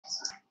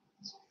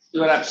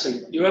You were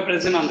absent. You were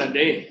present on that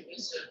day.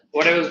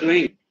 What I was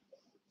doing.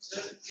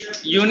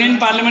 Union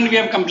Parliament we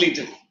have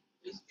completed.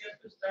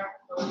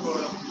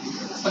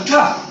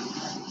 Okay.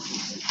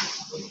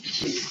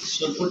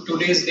 So put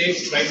today's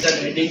date, write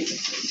that heading.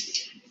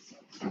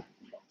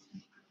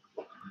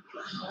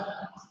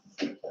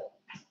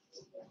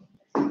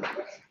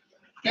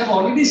 We have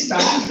already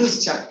started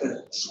this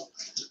chapter.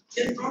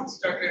 It's not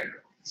started.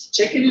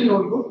 Check in your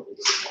notebook.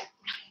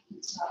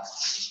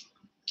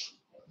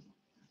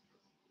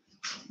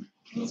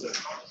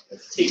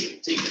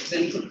 Take it.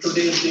 Then put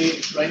today's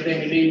date, write the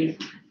heading.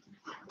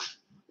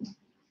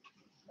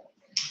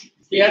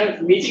 We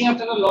are meeting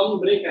after a long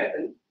break, I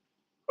think.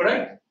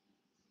 Correct?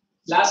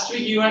 Last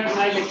week you had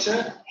my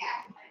lecture.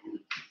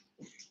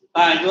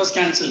 It was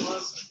cancelled.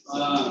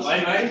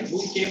 Why?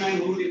 Who came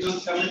and who did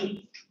not come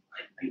in?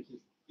 Thank you.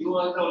 You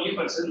are the only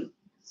person.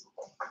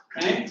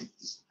 Right?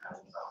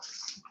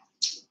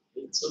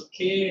 It's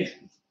okay.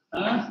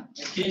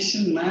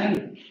 Vacation,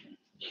 man.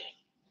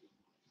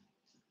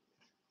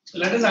 So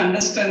let us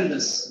understand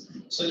this.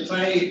 So if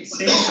I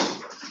say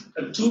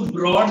a too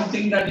broad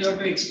thing that you have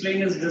to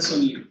explain is this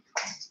only.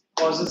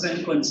 Causes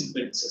and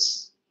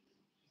consequences.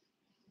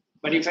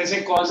 But if I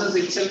say causes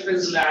itself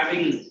is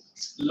having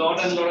lot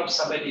and lot of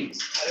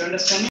subheadings. Are you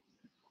understanding?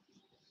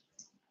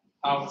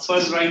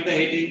 First write the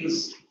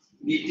headings,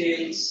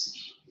 details.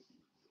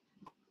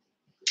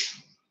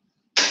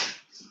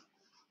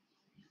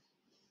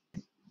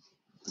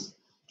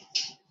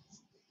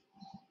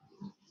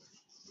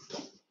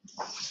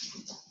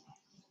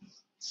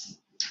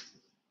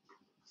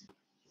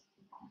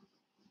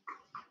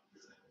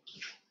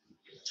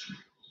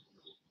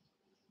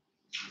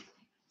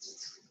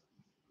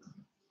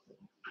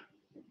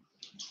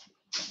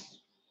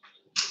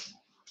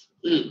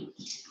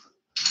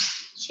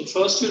 So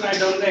first you write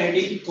down the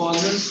heading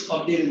causes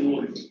of the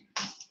revolt.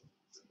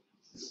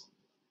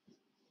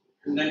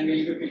 And then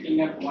we'll be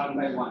picking up one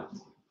by one.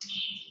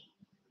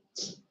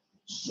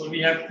 So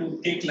we have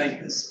to take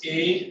like this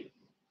A,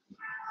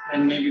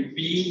 then maybe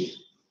B,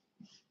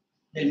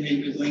 then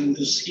we'll be going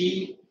to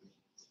C,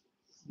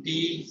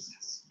 D,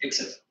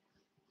 etc.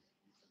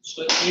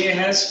 So A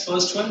has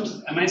first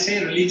one, am I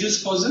saying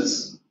religious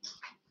causes?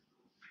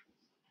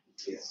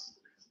 Yes.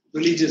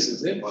 Religious,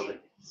 is it?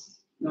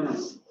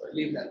 No.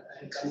 Leave that.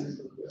 I'll come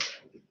into it.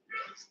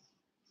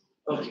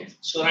 Okay.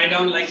 So write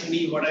down like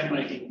me what I'm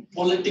writing.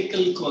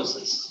 Political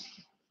causes.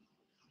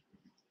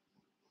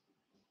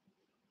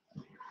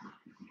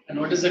 And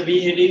what is the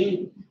B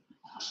heading?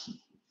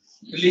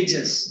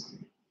 Religious.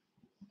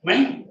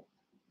 Right?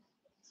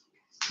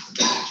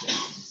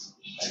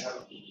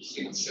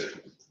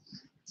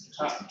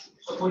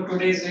 So for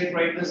today's date,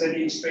 write this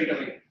heading straight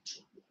away.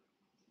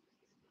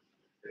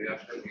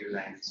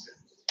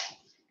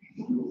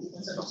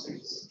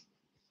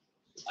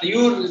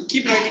 You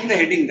keep writing the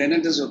heading, then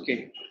it is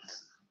okay.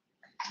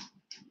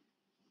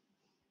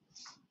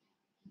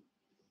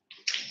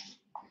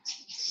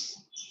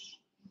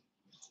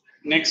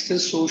 Next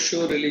is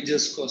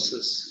socio-religious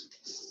causes.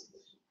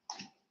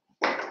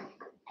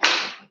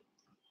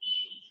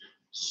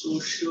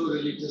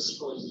 Socio-religious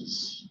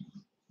causes.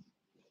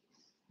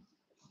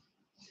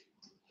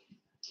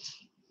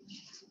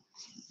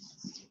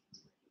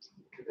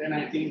 Then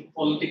I think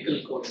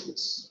political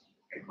causes.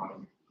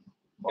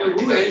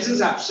 Who else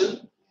is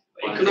absent?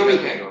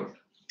 Economic.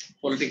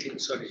 Political,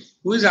 sorry.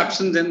 Who is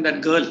absent then?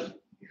 That girl.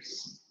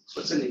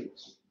 What's her name?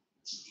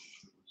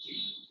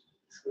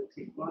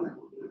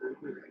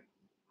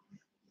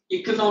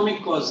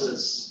 Economic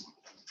causes.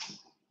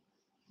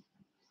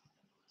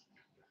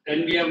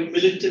 Then we have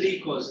military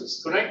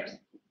causes, correct?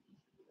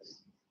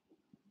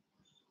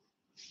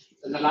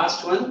 And the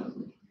last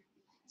one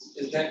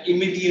is the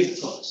immediate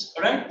cause,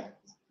 correct?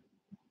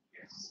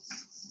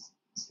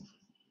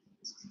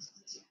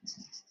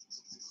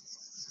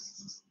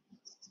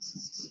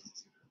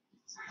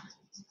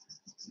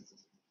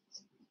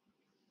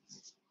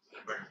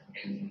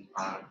 In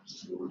our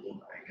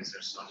school, I guess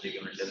it's only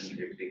given as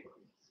immediately.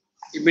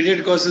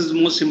 Immediate cause is the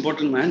most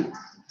important, man.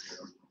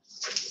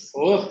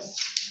 Oh,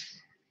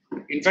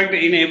 in fact,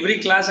 in every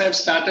class I have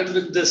started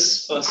with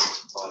this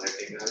first.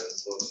 Political,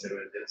 social,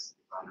 religious,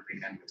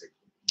 economic, and military.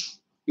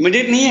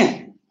 Immediate नहीं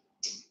है.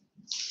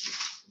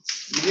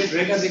 Immediate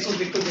रहेगा देखो.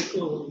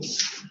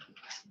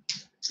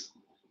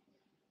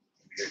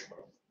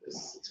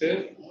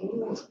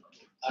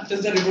 That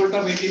is the revolt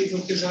of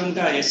 1857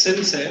 का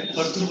essence है,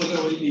 और तू बोल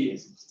रहा वही नहीं है.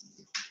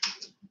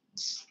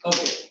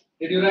 Okay,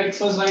 did you write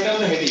first? Write down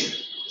the heading.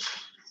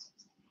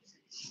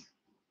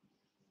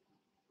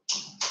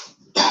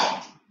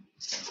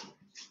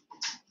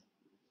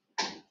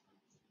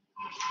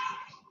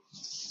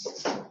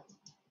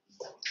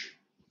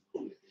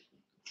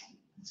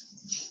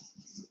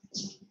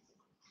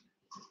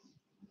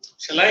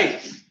 Shall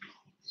I?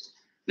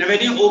 Now,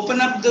 when you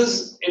open up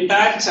this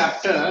entire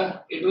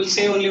chapter, it will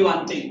say only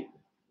one thing.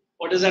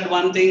 What is that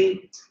one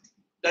thing?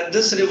 That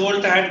this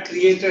revolt had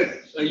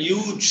created a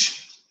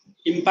huge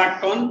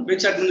impact on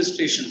which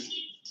administration?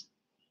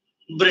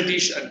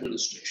 British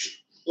administration.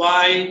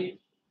 Why?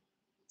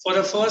 For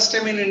the first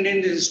time in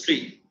Indian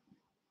history,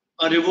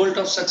 a revolt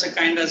of such a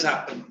kind has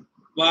happened.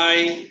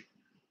 Why?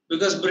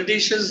 Because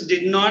Britishers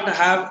did not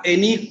have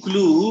any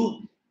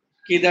clue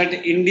that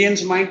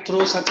Indians might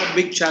throw such a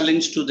big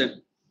challenge to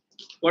them.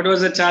 What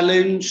was the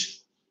challenge?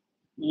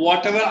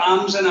 Whatever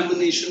arms and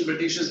ammunition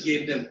Britishers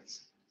gave them,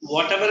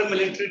 whatever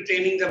military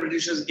training the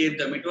Britishers gave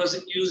them, it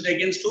was used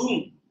against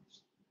whom?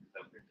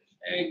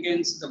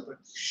 Against the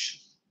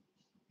British.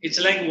 It's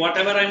like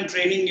whatever I'm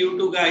training you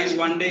to guys,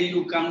 one day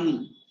you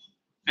come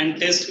and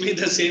test me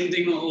the same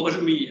thing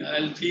over me.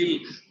 I'll feel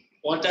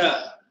what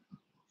a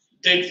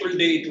dreadful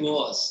day it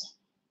was.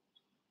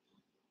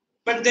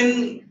 But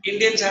then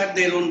Indians had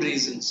their own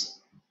reasons,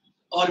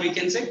 or we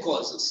can say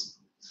causes.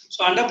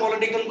 So under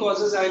political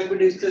causes, I will be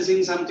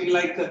discussing something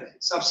like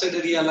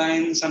subsidiary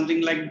alliance,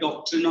 something like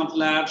doctrine of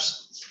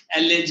lapse,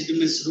 alleged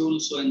misrule,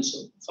 so and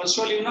so. First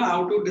of all, you know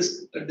how to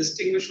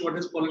distinguish what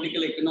is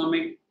political,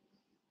 economic.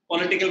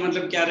 Political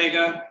matlab kya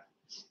rahega?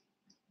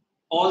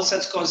 All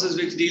such causes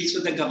which deals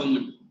with the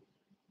government.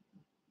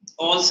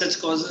 All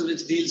such causes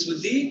which deals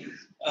with the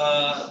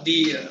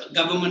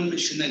government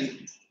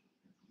machinery.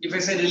 If I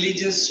say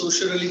religious,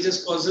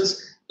 social-religious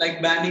causes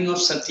like banning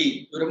of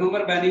sati. You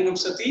remember banning of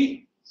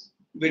sati?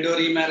 Widow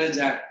Remarriage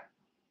Act.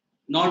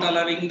 Not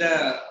allowing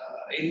the,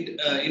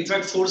 in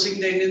fact,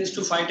 forcing the Indians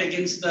to fight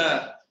against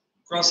the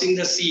crossing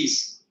the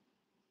seas.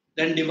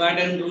 Then divide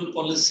and rule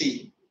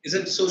policy. Is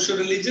it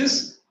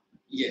social-religious?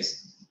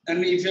 Yes.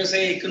 And if you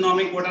say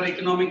economic, what are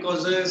economic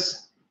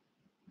causes?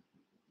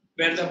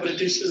 Where the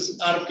Britishers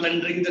are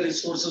plundering the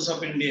resources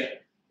of India.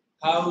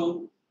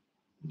 How?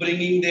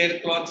 Bringing their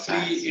cloth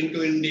free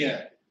into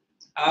India.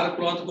 Our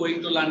cloth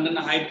going to London,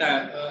 high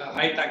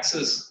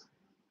taxes.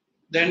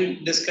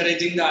 Then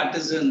discouraging the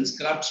artisans,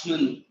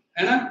 craftsmen.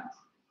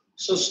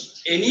 So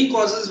any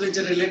causes which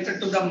are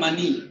related to the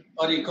money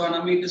or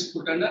economy, it is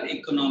put under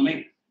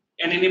economic.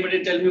 Can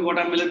anybody tell me what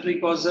are military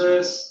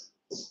causes?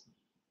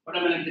 What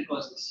are military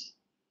causes?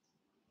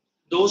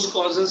 Those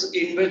causes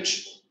in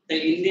which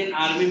the Indian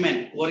army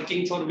men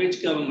working for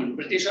which government?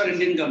 British or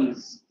Indian government?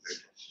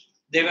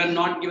 They were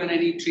not given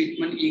any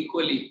treatment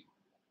equally.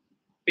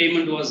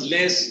 Payment was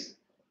less,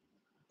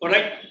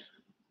 correct?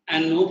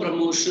 And no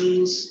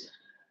promotions.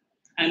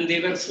 And they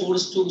were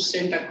forced to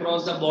send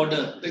across the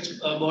border. Which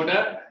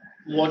border?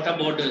 Water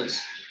borders.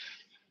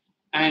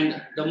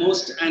 And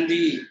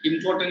the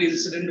important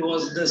incident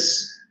was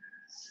this.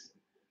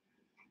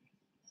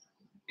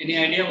 Any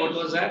idea what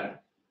was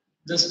that?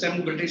 This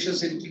time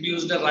Britishers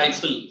introduced a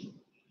rifle.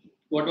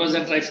 What was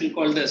that rifle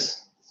called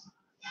as?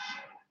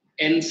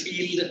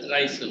 Enfield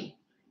rifle.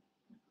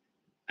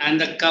 And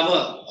the cover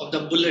of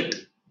the bullet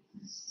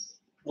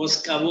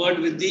was covered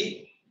with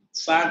the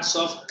fats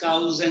of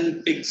cows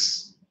and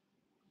pigs.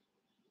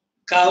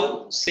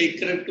 Cow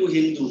sacred to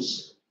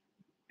Hindus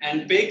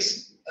and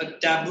pigs a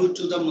taboo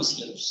to the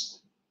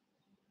Muslims.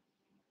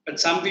 But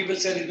some people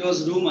said it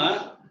was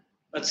rumor,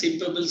 but some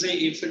people say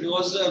if it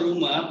was a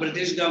rumor,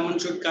 British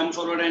government should come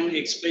forward and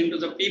explain to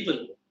the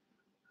people.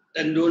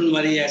 Then don't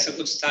worry, aisa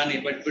kuch tha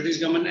nahi. But British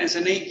government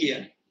aisa nahi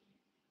kiya.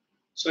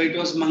 So it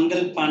was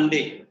Mangal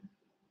Pandey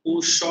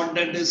who shot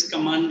at his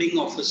commanding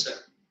officer.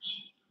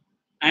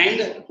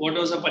 And what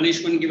was the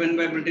punishment given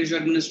by British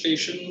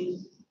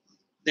administration?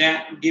 They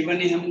had given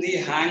him the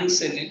hang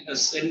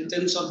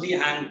sentence of the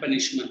hang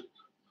punishment.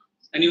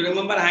 And you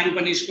remember hang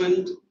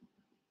punishment?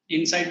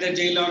 Inside the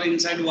jail or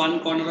inside one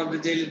corner of the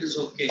jail, it is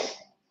okay.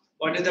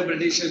 What did the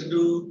Britishers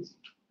do?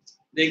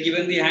 They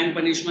given the hang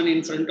punishment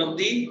in front of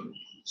the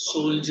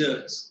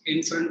soldiers,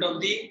 in front of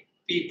the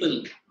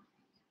people.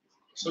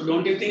 So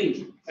don't you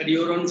think that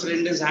your own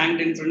friend is hanged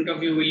in front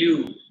of you, will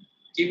you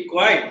keep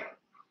quiet?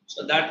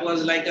 So that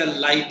was like a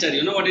lighter.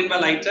 You know what in by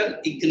lighter?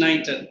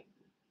 Igniter.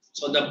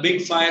 So the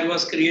big fire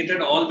was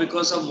created all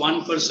because of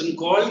one person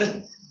called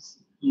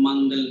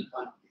Mangal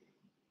Pandey.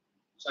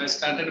 So I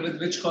started with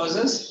which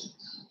causes?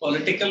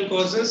 Political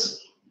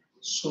causes,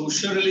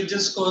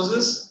 social-religious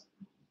causes,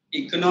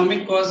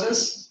 economic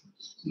causes,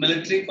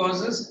 military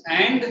causes,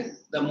 and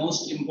the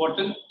most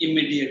important,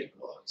 immediate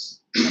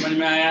cause.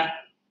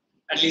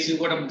 At least you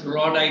got a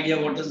broad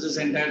idea what is this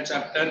entire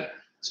chapter.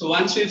 So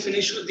once we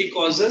finish with the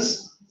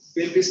causes,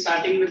 we'll be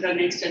starting with the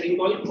next heading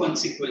called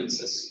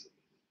consequences.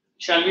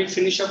 Shall we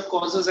finish up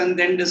causes and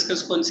then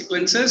discuss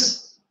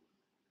consequences?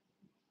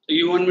 So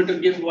you want me to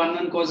give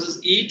one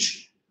causes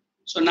each?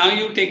 So now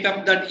you take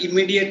up that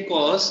immediate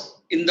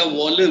cause in the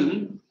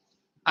volume.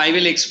 I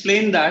will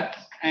explain that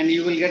and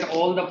you will get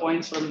all the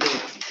points from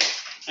there.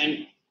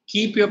 And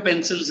keep your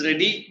pencils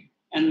ready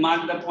and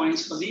mark the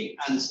points for the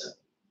answer.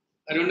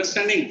 Are you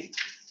understanding?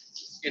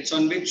 It's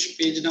on which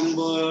page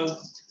number?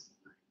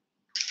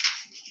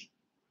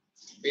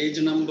 Page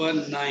number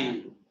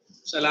 9.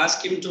 So I'll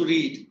ask him to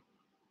read.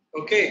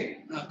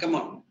 Okay, come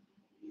on.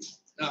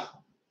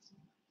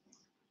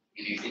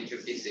 In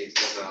 1856,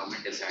 the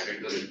government decided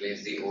to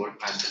replace the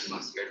old-fashioned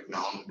musket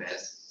ground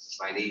west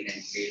by the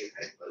Enfield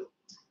rifle.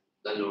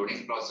 The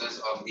loading process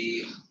of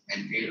the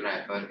Enfield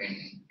rifle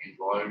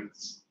involved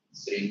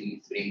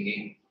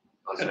bringing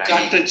a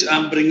cartridge.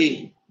 I'm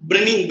bringing.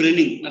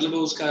 मतलब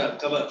उसका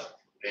cover.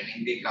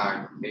 running the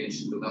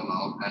cartridge to the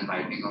mouth and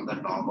writing on the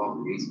top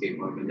of grease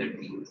paper with the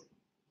teeth.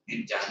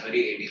 In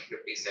January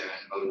 1857,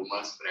 a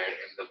rumor spread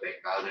in the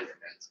Bengal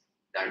residence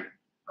that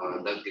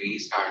the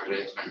grease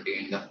cartridge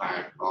contained the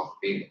fat of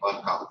pig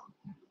or cow.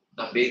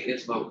 The pig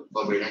is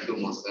forbidden to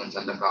Muslims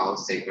and the cow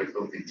is sacred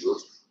to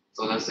Hindus.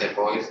 So the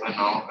sepoys were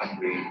now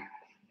convinced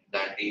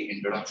that the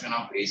introduction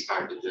of grease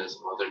cartridges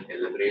was a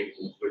deliberate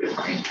move to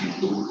define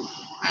Hindu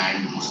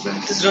and Muslim.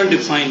 It's not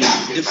defining.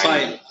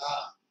 Define.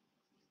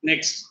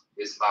 Next.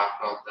 Is part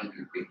of the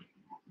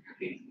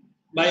mutiny.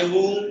 By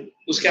whom?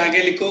 Uske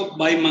aage likho.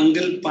 By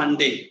Mangal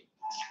Pandey.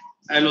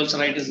 I'll also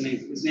write his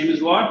name. His name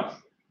is what?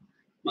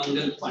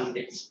 Mangal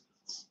Pandey.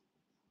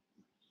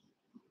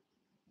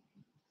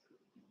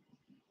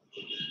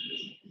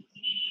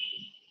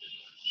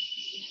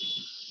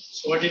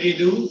 So what did he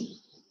do?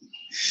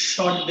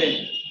 Shot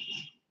dead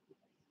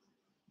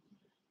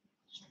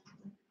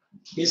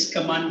his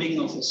commanding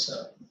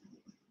officer.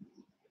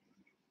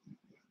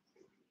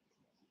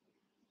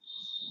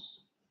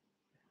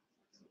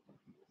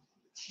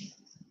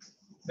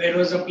 Where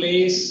was the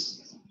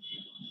place?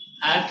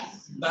 At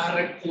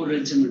Barakpur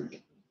Regiment.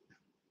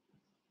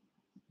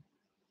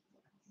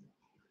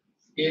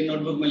 Here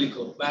notebook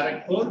Maliko.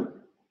 Barakpur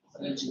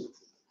Regiment.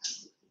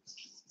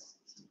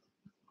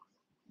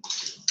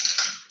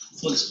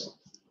 Full stop.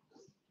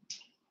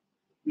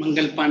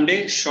 Mangal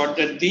Pandey shot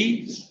at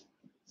his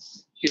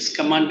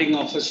commanding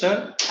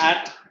officer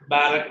at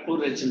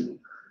Barakpur Regiment.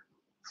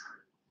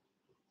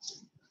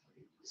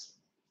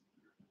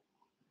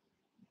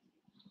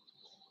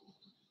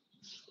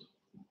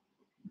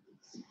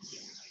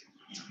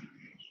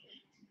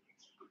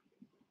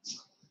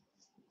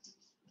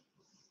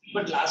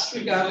 But last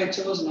week our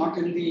lecture was not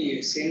in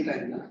the same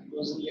time. It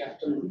was in the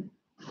afternoon,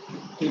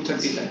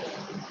 2:30 that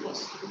time.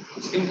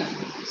 Same time.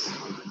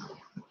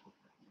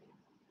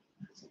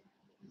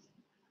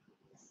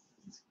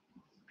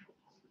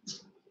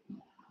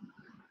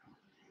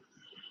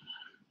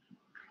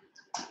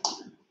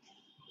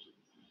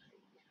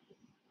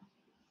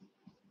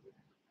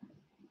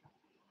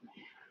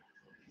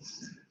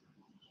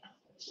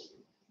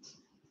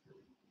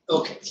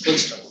 Okay, full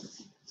stop.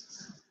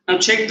 Now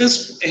check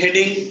this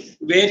heading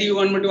where you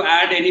want me to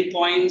add any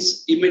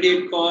points,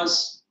 immediate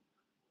cause.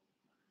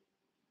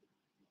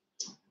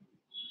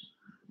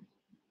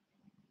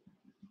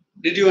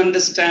 Did you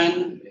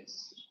understand?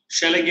 Yes.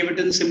 Shall I give it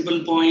in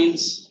simple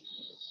points?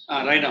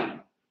 Write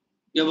down.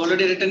 You have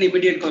already written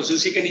immediate cause.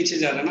 Usi ka niche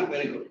ja raha na?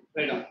 Very good.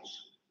 Write down.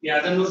 The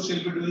other notes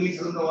will be doing it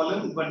from the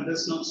volume, but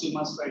this notes you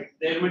must write.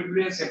 There will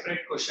be a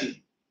separate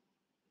question.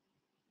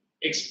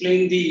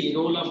 Explain the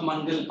role of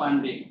Mangal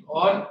Pandey,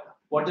 or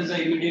what is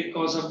the immediate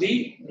cause of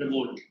the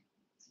revolt.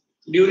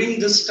 During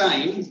this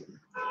time,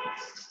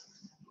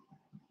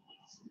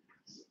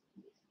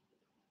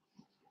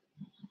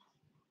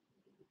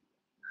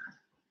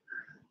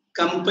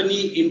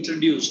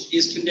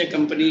 East India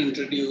Company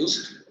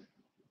introduced,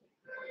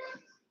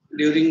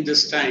 during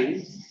this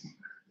time,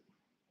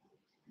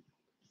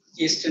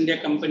 East India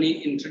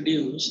Company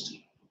introduced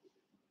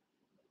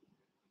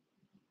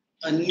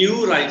a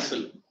new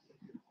rifle.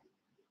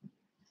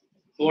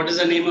 What is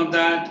the name of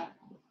that?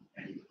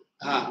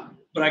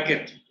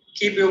 Bracket.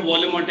 Keep your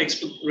volume or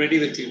textbook ready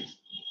with you.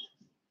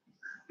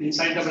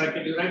 Inside the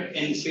bracket you write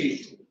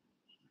Enfield.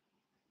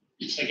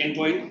 Second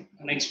point,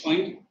 next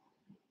point.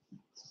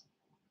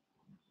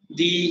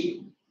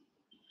 The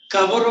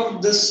cover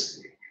of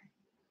this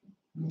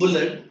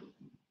bullet,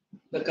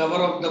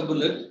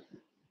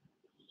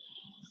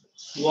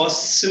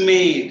 was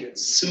smeared.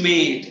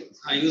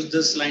 I use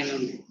this line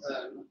only.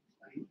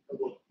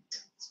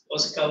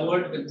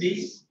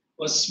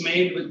 Was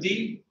made with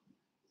the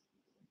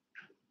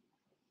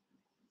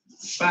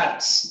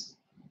fats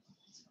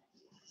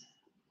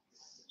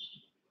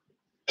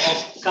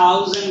of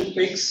cows and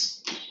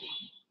pigs.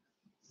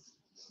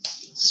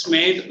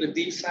 Made with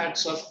the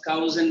fats of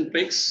cows and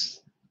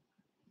pigs.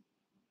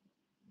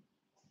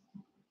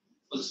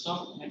 Full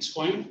stop. Next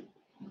point.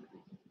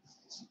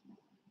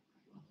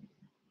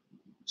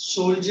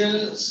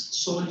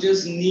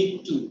 Soldiers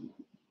need to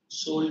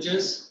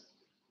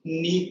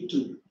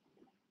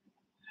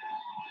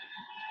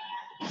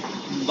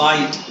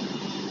bite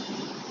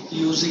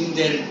using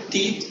their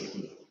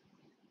teeth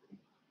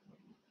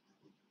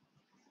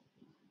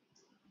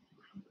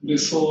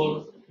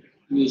before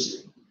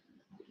using.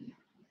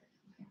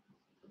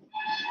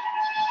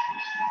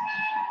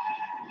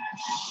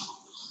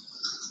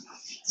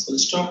 Full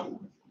stop.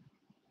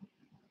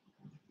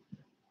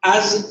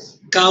 As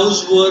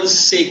cows were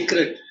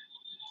sacred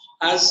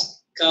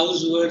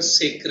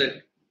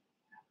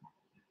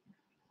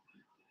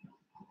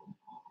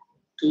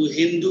to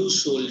Hindu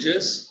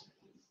soldiers,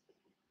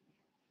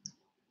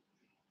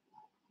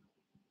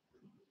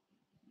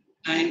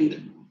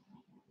 and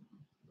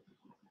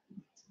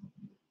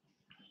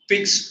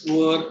pigs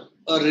were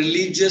a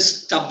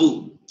religious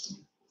taboo.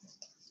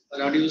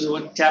 Or how do you use the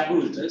word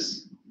taboo? It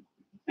is.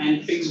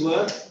 And pigs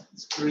were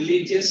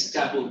religious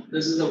taboo.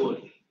 This is the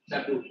word,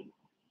 taboo.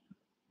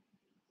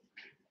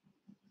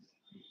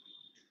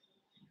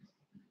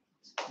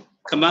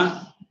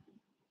 comma,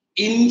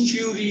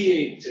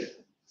 infuriated.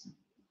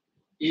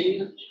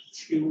 Infuriated.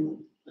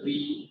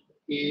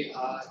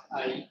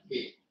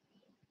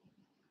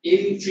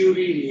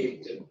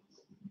 Infuriated.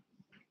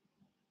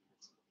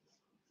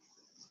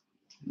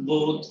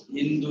 Both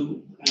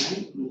Hindu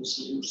and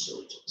Muslim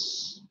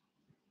soldiers.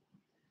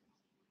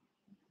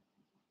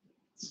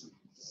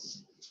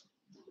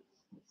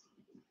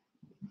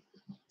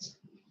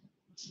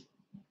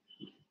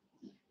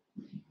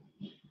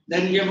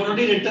 Then we have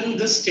already written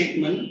this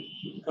statement,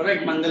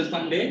 correct, Mangal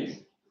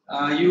Pandey?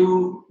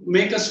 You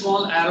make a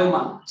small arrow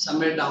mark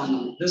somewhere down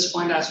now. This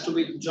point has to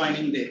be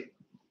joining there.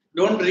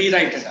 Don't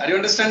rewrite it. Are you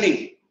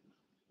understanding?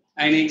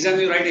 And in exam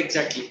you write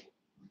exactly.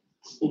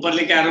 Upar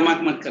leke arrow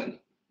mark mat karna.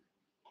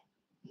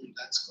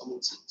 That's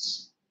common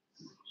sense.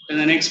 Then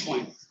the next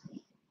point.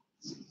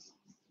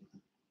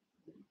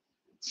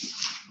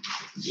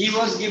 He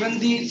was given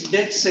the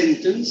death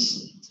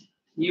sentence.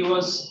 He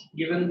was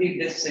given the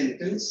death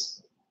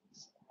sentence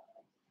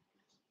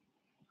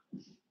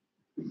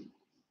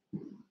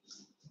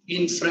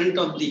in front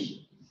of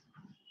the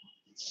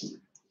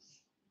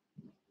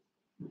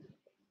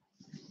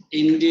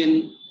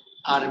Indian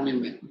army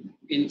men,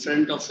 in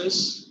front of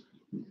his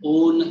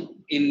own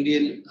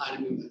Indian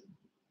army men.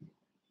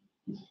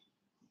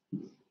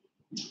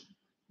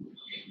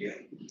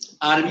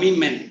 Army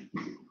men.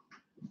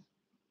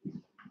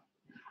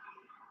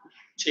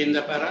 Change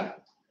the para.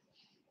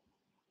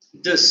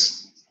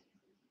 This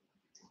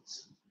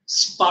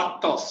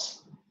sparked off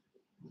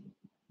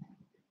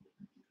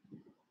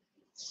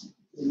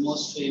the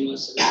most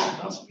famous revolt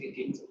of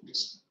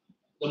 1857.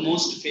 The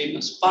most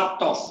famous,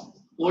 sparked off,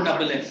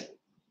 OFF,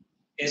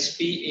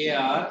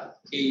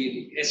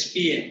 SPARKED,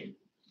 SPA.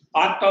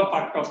 Sparked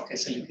off,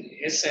 कैसे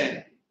लिखेंगे? S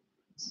है.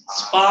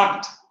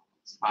 Sparked.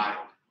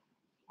 Sparked.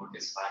 What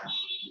is sparked?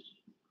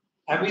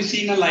 Have you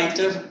seen a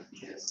lighter?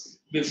 Yes.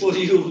 Before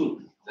you,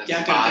 क्या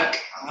करता है?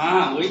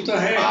 हाँ, वही तो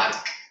है.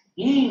 Spark.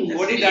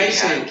 What did I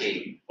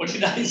say? What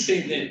did I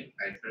say then?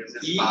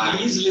 He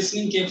is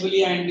listening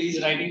carefully and he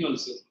is writing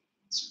also.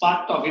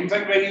 Sparked off. In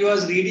fact, when he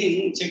was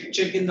reading,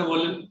 check in the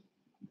volume.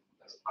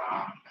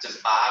 Just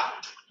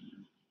sparked.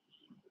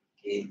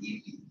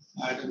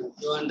 I don't know.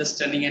 Your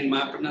understanding and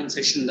my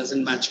pronunciation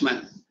doesn't match,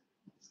 man.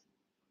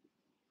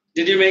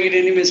 Did you make it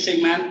any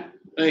mistake, man?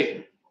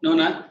 Hey, no,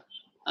 no.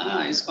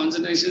 His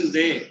concentration is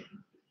there.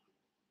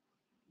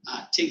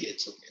 Take it,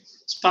 it's okay.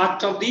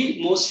 Sparked of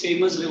the most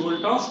famous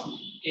revolt of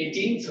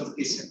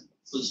 1857.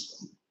 Full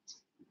stop.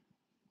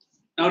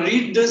 Now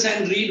read this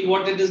and read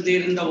what it is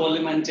there in the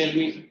volume and tell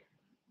me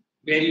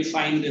where you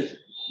find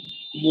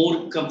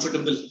more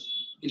comfortable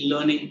in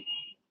learning.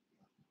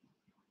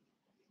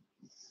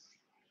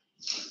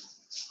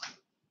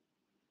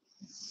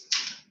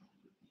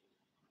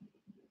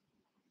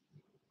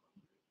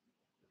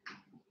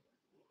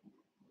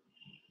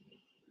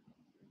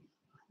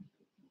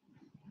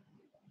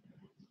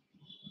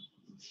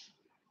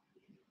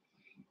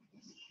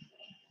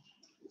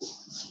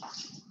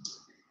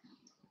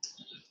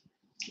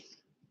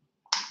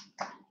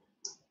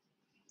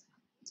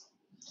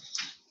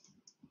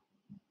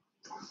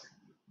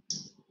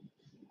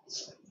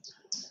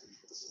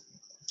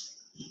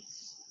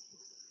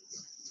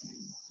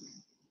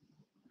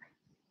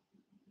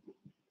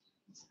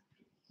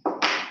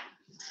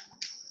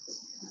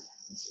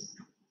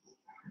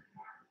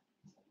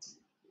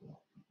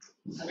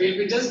 We'll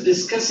be just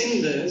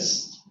discussing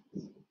this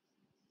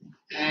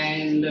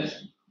and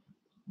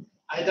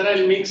either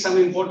I'll make some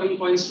important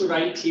points to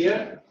write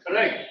here,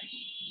 correct?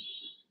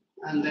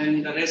 And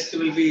then the rest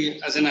will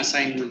be as an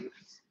assignment.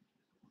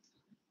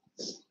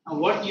 Now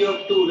what you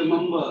have to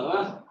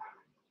remember,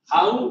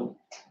 how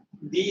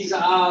these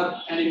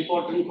are an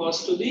important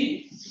cause to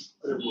the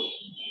revolt.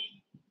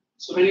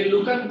 So when you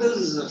look at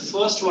this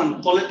first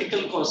one,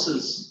 political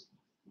causes.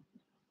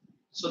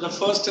 So the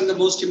first and the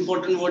most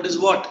important word is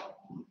what?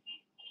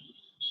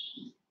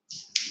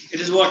 It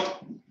is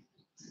what?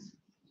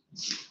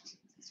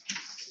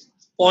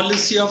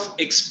 Policy of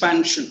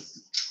expansion.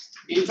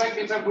 In fact,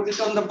 if I put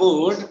it on the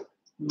board,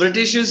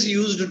 Britishers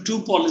used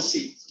two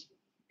policies.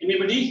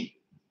 Anybody?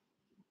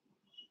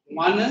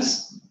 One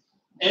is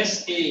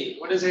SA.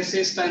 What does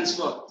SA stands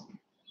for?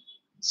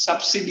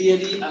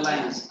 Subsidiary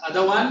alliance.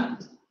 Other one?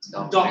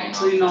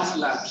 Doctrine of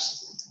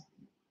lapse.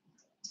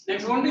 Now,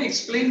 if you want to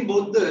explain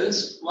both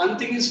this, one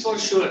thing is for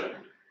sure,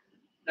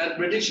 that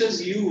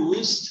Britishers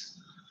used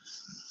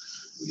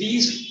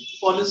these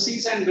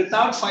policies and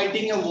without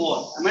fighting a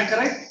war. Am I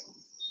correct?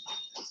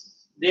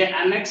 They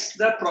annexed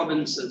the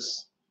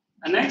provinces.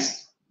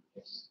 Annexed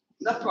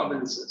the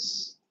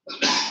provinces.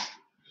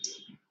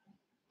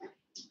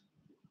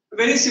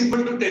 Very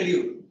simple to tell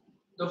you.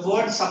 The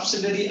word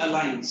subsidiary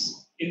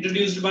alliance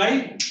introduced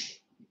by,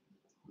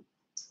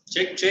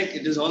 check,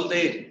 it is all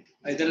there,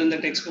 either in the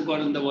textbook or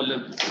in the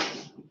volume.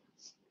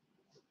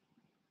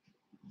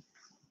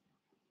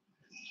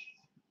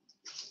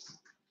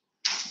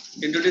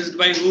 Introduced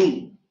by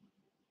whom?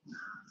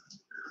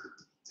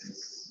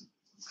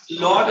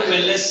 Lord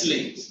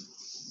Wellesley.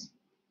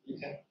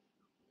 Okay.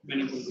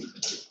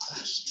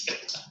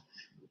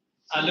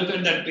 Look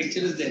at that picture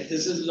is there.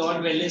 This is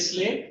Lord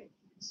Wellesley.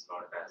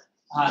 Lord Wellesley.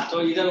 हाँ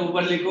तो इधर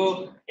ऊपर लिखो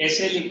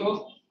ऐसे लिखो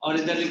और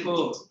इधर लिखो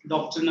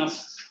Doctrine of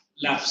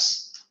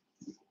Lapse.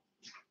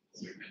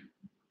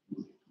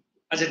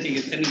 अच्छा ठीक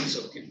है, then it's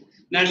okay.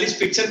 Now at least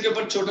picture के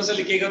ऊपर छोटा सा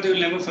लिखेगा तो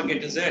you'll never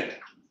forget, is that?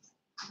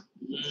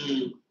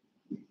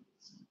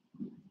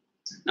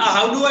 Now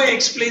how do I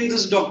explain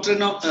this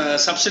doctrine of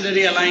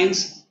subsidiary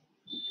alliance?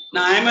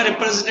 Now I am a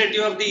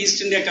representative of the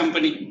East India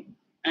Company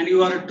and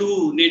you are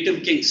two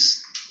native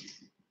kings.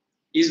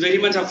 He is very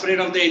much afraid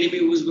of the enemy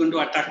who is going to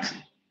attack.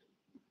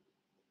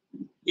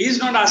 He is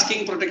not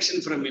asking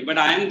protection from me, but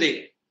I am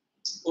there.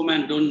 Oh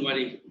man, don't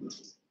worry.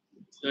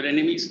 Your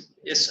enemies?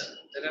 Yes, sir.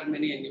 There are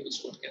many enemies.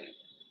 What can I do?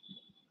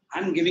 I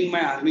am giving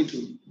my army to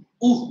you.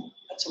 Oh,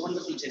 that's a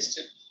wonderful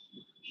gesture.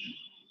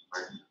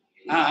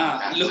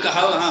 Look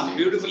how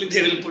beautifully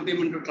they will put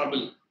him into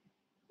trouble.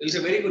 They will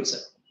say, very good, sir.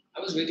 I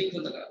was waiting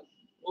for the car.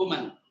 Oh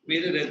man,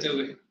 mere rehte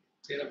hue,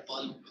 tera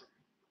pal.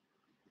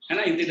 है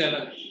ना Hindi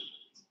dialogue.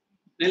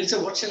 They'll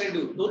say, what shall I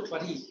do? Don't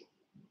worry.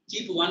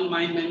 Keep one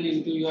my man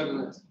into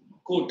your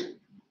court.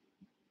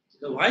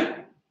 So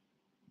why?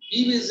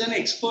 He is an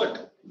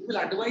expert. He will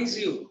advise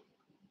you.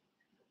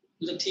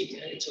 So, ठीक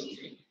है, it's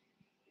okay.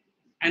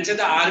 And say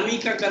the army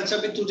का खर्चा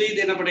भी तुझे ही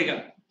देना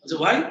पड़ेगा. So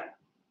why?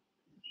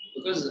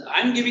 Because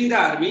I'm giving the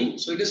army,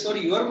 so it is for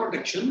your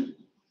protection.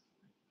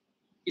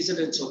 He said,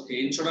 it's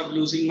okay. Instead of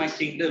losing my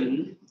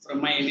kingdom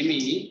from my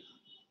enemy.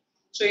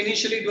 So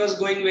initially it was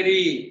going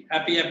very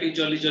happy,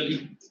 jolly.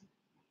 Jolly,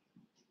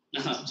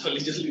 happy,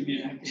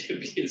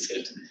 he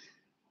said.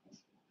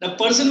 The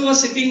person who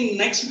was sitting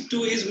next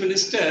to his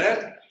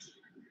minister,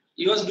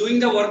 he was doing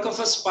the work of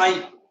a spy.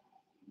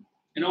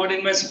 You know what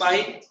in my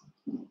spy?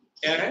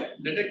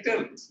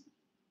 Detective.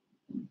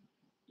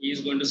 He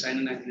is going to sign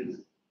an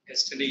agreement.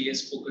 Yesterday he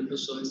has spoken to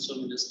so-and-so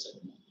minister.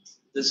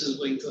 This is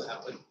going to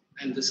happen.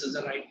 And this is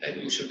the right time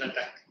you should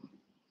attack.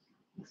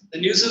 The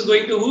news is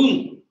going to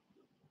whom?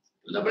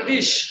 To the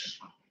British.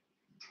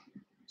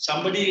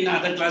 Somebody in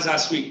other class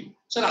asked me,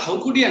 sir,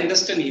 how could you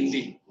understand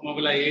Hindi? मैं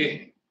बोला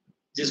ये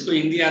जिसको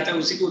हिंदी आता है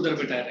उसी को उधर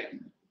बिठा रहे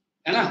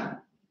है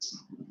ना?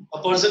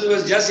 A person who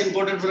was just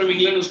imported from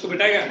England उसको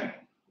बिठाएगा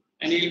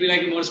and he'll be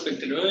like more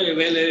spectator. Oh,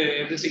 well,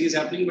 everything is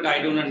happening, but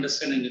I don't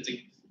understand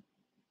anything.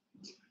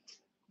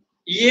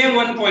 ये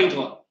one point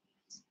हुआ.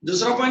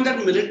 दूसरा point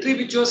that military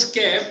which was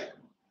kept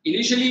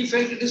initially he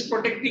felt it is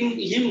protecting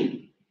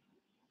him.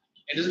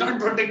 It is not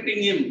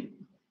protecting him.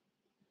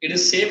 It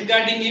is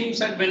safeguarding him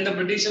so that when the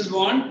Britishers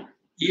want,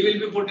 he will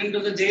be put into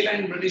the jail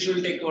and British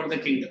will take over the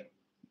kingdom.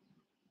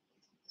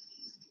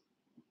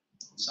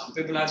 Some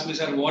people ask me,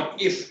 sir,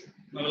 what if?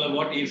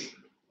 What if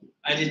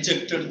I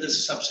rejected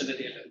this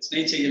subsidiary alliance?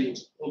 नहीं चाहिए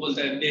मुझे. वो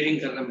बोलता है daring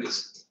कर रहा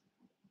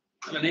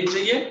मैं. नहीं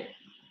चाहिए.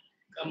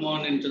 Come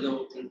on into the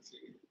open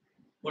field.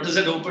 What is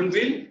that open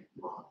field?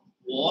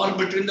 War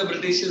between the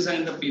Britishers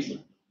and the people.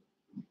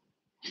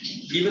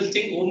 He will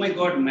think, oh my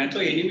God, मैं तो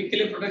enemy के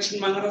लिए protection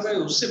मांग रहा था,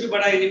 उससे भी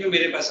बड़ा enemy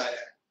मेरे पास आया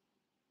है.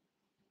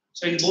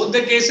 So in both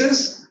the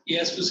cases, he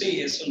has to say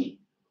yes or no.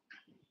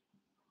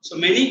 So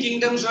many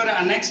kingdoms were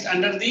annexed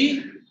under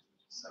the.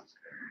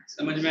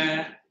 समझ में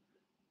आया?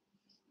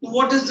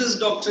 What is this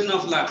doctrine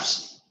of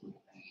lapse?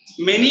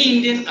 Many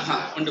Indian.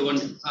 Wonder. If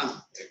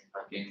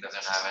a king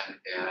doesn't have an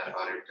heir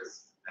or it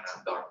is an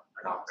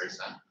adopted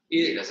son,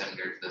 he doesn't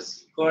get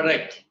this.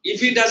 Correct.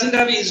 If he doesn't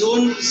have his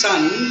own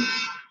son.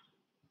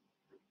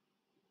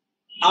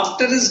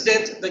 After his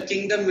death, the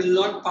kingdom will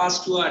not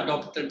pass to an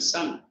adopted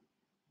son.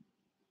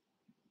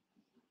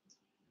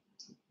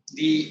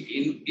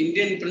 The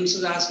Indian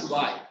princes asked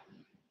why.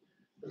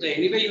 But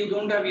anyway, you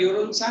don't have your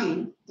own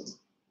son.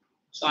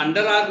 So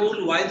under our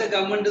rule, why the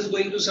government is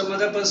going to some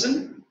other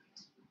person?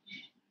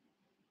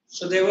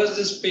 So there was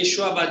this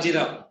Peshwa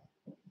Bajirao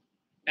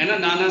and a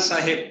Nana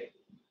Sahib.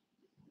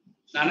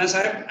 Nana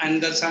Sahib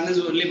and the son is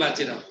only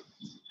Bajirao.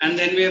 And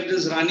then we have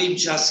this Rani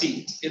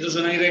Jhansi. Ye to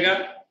suna hi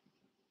rahega.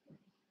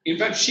 In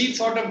fact, she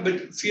fought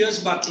a fierce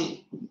battle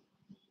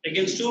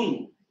against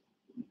whom?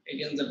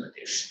 Against the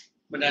British.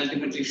 But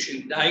ultimately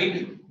she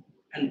died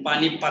and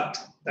Panipat,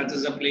 that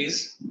is the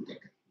place.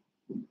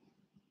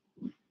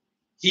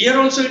 Here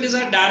also it is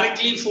a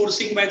directly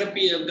forcing by the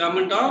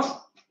government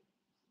of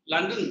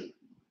London.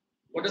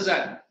 What is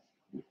that?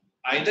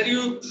 Either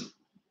you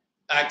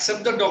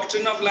accept the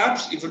doctrine of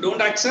lapse. If you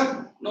don't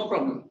accept, no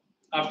problem.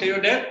 After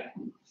your death,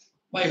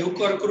 by hook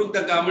or crook,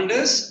 the government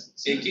is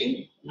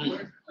taking.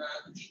 But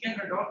he can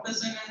adopt a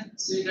son and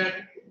say that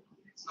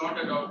it's not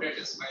adopted,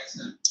 it's my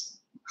son.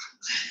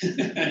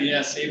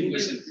 Yeah, same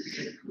question.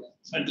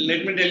 But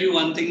let me tell you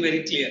one thing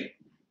very clear.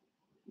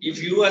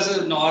 If you as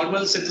a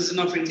normal citizen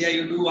of India,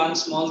 you do one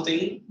small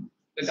thing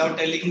without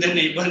telling the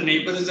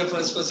neighbor is the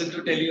first person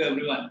to tell you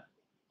everyone.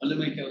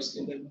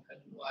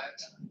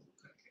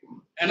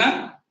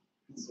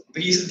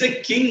 He is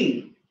the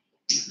king.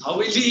 How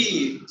will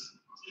he?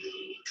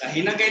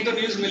 कहीं ना कहीं तो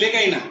news मिलेगा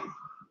ही ना.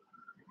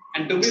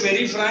 And to be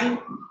very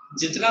frank,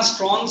 जितना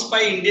strong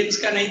spy Indians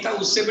का नहीं था,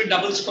 उससे भी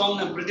double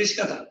strong British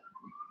का था.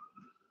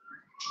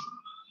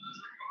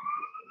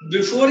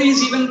 before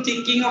he's even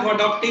thinking of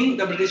adopting,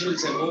 the British will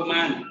say, "Oh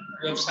man,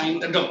 you have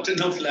signed the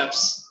doctrine of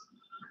lapse.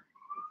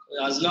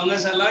 As long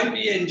as alive,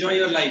 you enjoy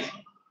your life,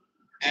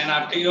 and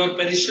after your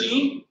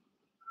perishable,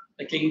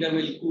 the kingdom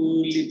will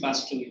coolly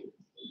pass to you."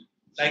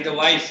 Like the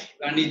wife,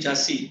 Rani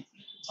Jhansi,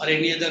 or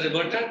any other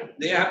revolter,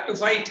 they have to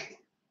fight.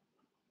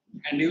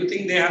 And do you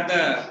think they have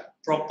the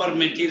proper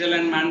material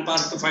and manpower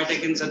to fight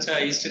against such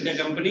a East India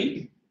Company?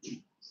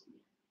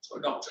 So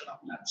doctrine of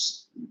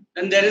lapse.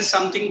 Then there is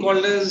something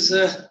called as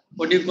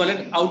what do you call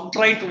it?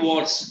 Outright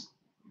wars.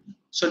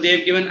 So they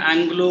have given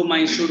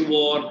Anglo-Mysore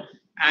War,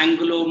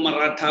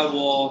 Anglo-Maratha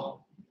War.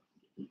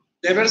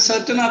 There were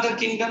certain other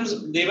kingdoms.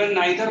 They were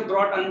neither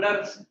brought under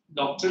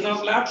doctrine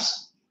of lapse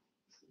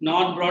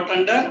nor brought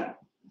under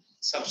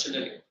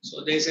subsidiary.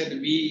 So they said,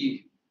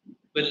 we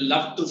will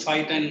love to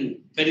fight and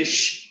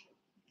perish.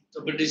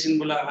 So British in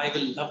bola, I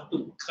will love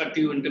to cut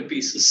you into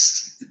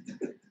pieces.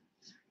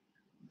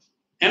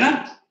 है ना?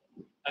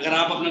 अगर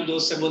आप अपने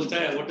दोस्त से बोलते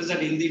हैं, what is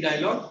that Hindi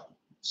dialogue?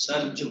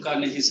 Sir झुका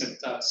नहीं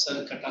सकता,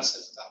 सर कटा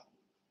सकता.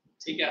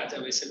 ठीक है, आजा.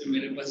 वैसे भी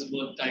मेरे पास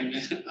बहुत टाइम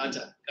है,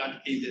 आजा, काट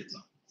के ही देता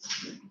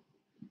हूँ.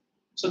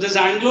 So this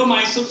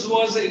Anglo-Mysore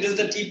was, it is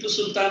the Tipu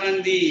Sultan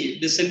and the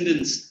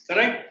descendants,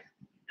 correct?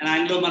 And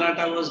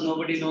Anglo-Maratha was,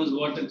 nobody knows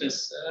what it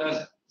is.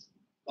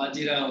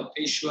 Bajirao,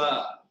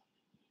 Peshwa.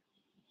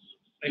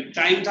 Like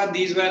time tha,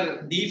 these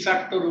were de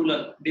facto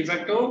ruler, de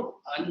facto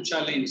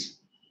unchallenged.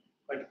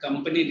 But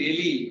company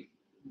really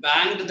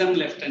banged them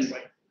left and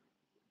right.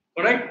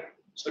 Correct?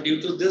 So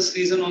due to this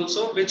reason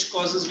also, which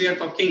causes we are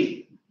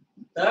talking?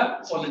 The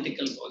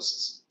political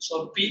causes.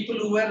 So people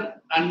who were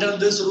under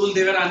this rule,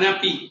 they were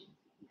unhappy.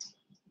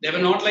 They were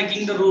not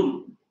liking the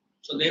rule.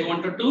 So they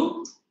wanted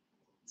to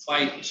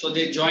fight. So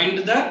they joined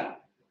the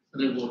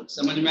revolt.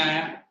 Samajh mein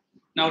aaya?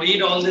 Now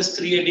read all this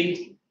three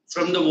heading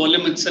from the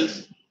volume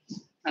itself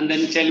and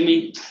then tell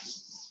me.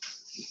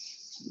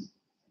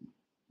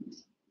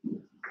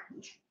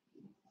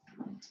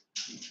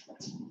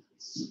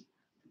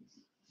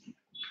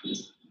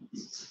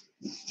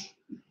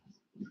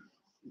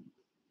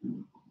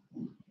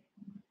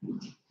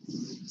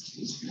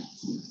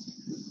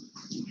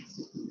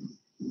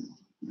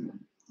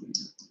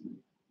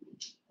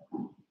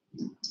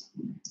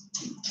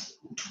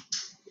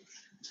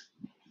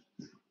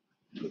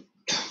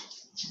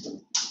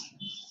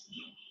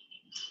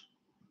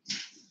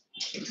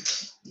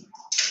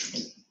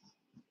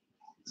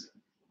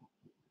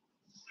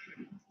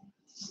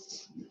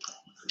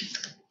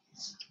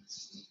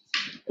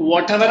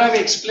 Whatever I've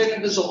explained,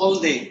 it is all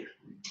there.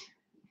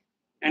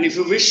 And if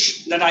you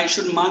wish that I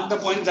should mark the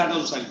point, that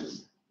also I will.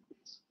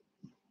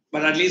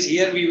 But at least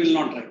here we will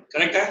not write.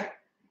 Correct? Eh?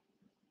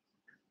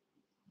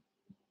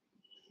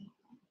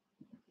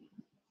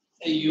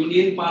 A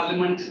union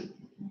parliament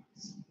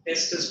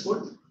test is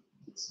put.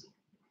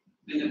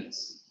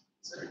 Minutes.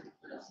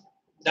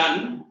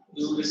 Done.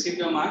 You receive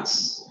your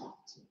marks.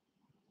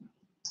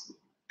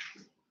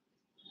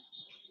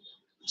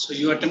 So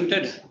you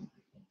attempted.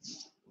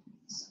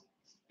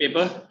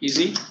 Paper,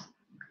 easy.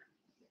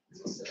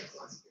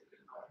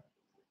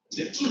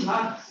 Little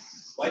hard.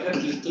 Why that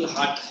little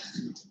hard?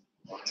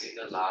 Only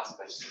the last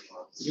question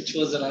was. Which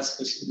was the last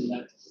question in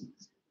that?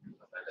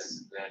 That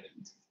is where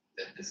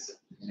the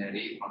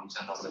disciplinary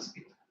function of the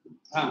speaker.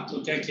 हाँ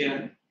तो क्या किया?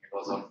 It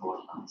was on 4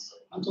 marks.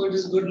 हाँ तो it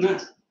is good ना?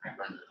 I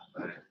don't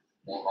remember it.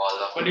 All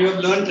of But you have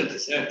learnt it,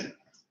 right?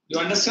 You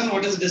understand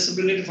what is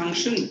disciplinary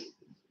function?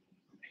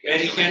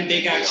 Where you can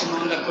take action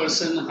on the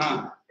person.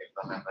 हाँ. If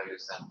a member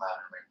uses an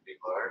parliamentary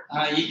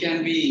word, he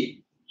can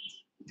be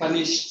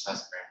punished,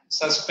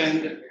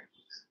 suspend.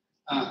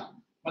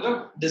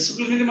 मतलब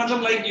disciplinary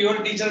मतलब like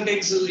your teacher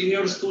takes in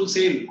your school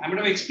same. I might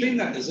have explained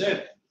that, is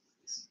it?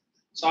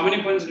 So how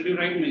many points did you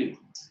write me?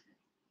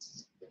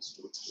 it's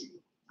 2, 3.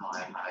 No, I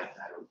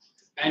don't.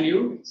 And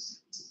you?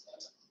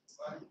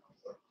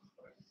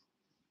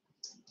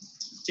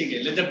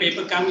 Okay, let the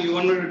paper come. You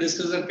want me to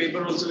discuss that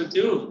paper also with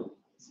you?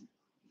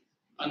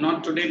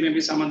 Not today,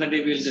 maybe some other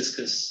day we'll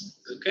discuss.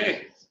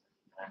 Okay?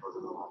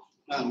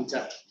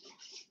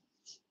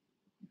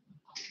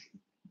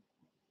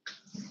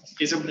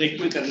 ये सब break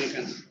में करने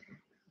का.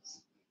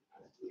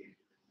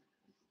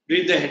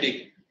 Read the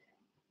heading.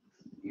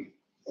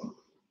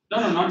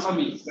 No, not for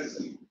me, but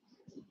for you.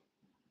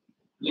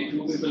 Like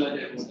 2 people are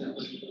there.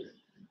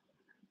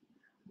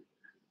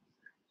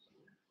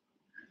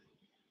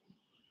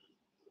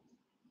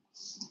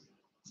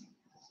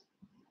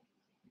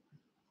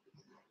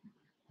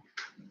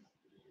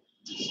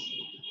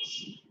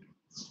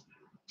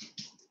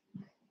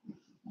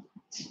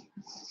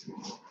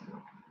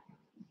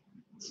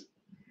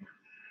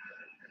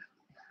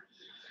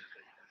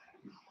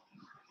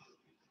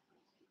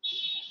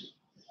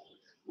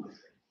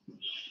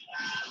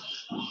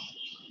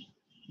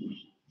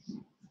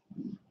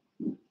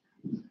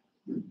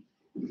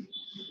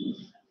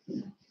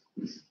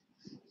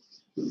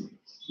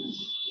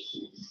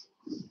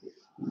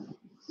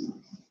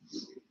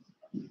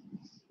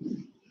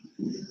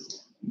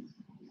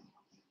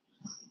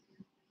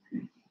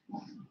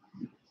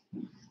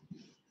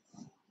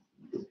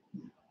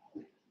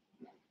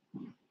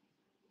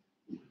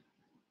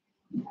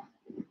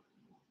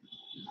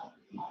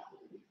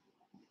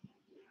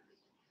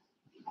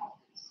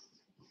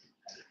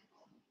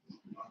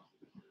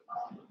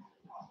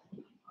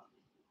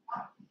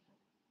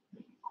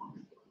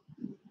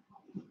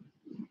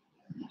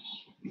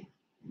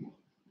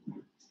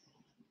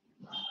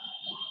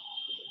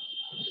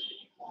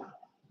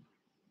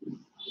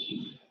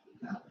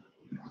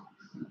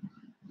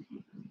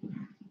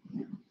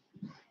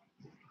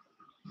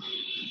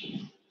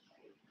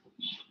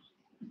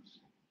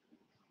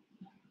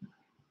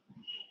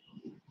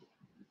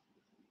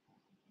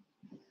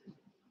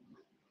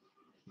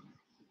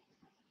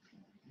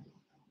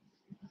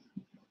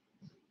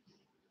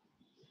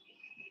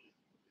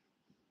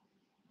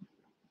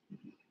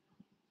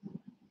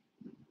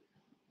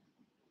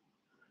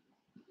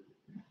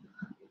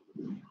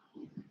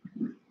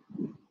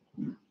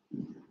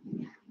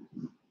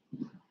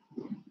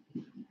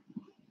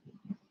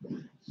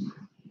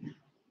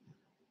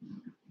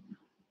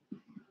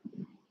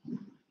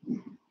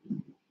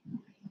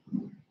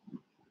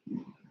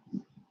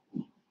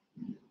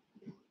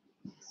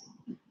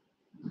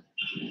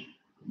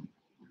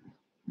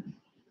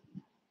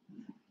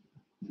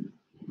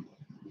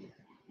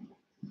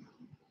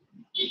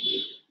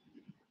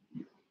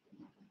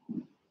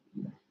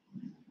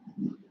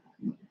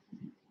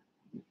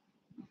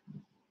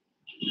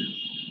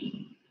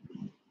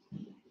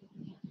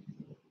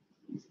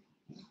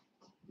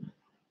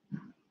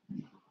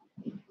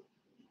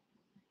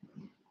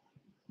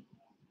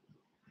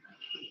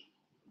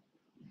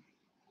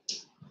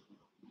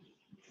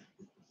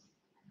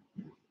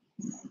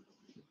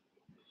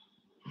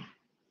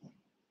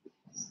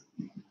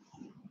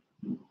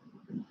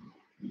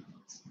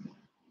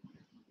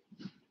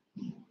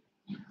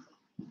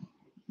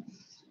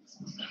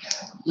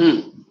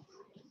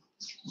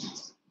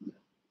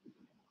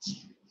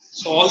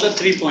 So all the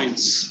 3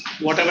 points,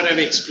 whatever I've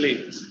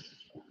explained.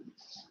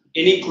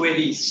 Any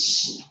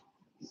queries?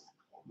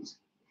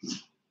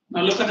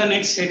 Now look at the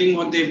next heading,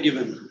 what they've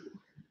given.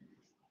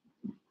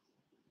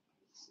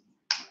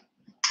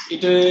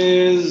 It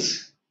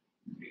is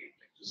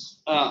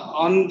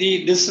on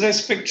the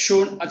disrespect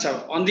shown,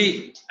 on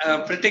the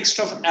pretext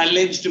of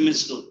alleged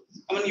misrule.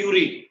 Come on, you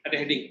read at the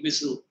heading,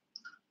 misrule.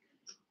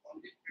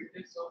 On the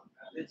pretext of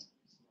alleged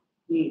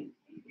misrule. In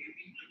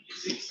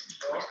 1856,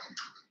 Lord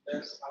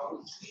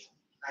Dalhousie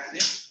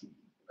annexed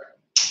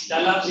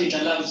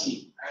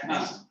Dalhousie.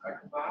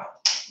 Adwa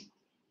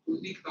to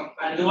the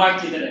company. Adwa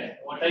किधर है?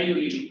 What are you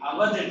reading?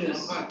 Awadh it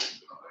is.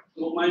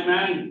 Oh my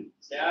man,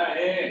 क्या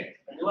है?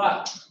 Adwa.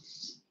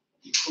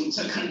 कौन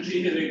सा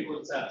country है रे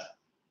कौन सा?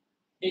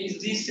 Is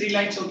these 3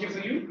 lines okay for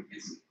you?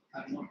 Yes.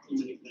 Not too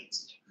many lines.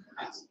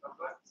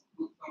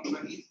 Two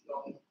companies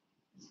long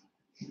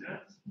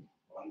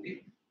on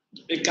the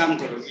एक काम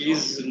करो. He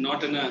is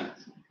not in a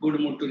good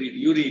mood to read.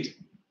 You read.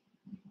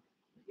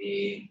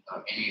 In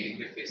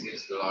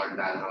 1856, Lord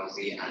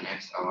Dalhousie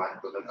annexed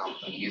Awadh to the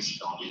company's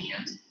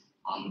dominions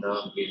on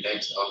the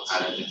pretext of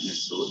alleged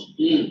misrule.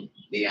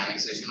 The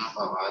annexation of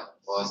Awadh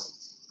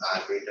was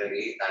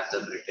arbitrary, as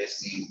the British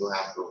seem to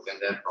have broken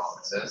their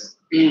promises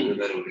to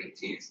the ruling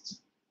chiefs.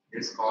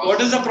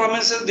 What is the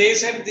promises? They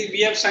said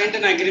we have signed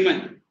an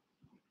agreement.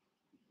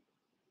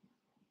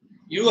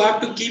 You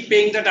have to keep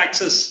paying the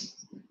taxes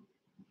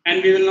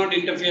and we will not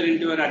interfere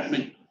into your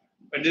admin.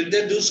 But did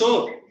they do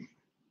so?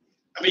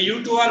 I mean,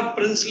 you two are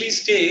princely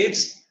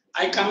states.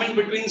 I come in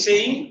between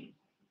saying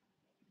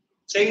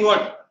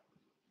what?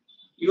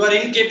 You are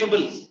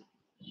incapable.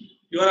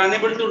 You are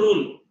unable to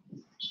rule.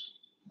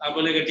 आप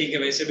बोलेगा ठीक है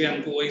वैसे भी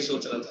हमको वही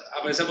सोच रहा था.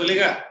 आप ऐसा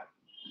बोलेगा?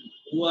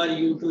 Who are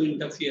you to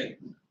interfere?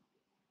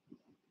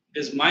 It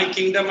is my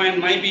kingdom and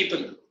my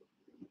people.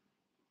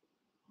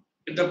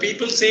 If the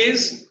people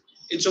says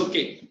it's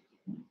okay,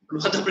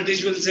 what the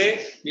British will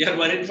say, we are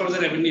worried for the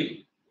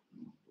revenue.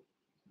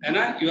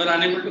 You are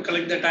unable to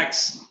collect the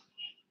tax.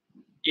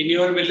 In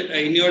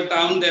your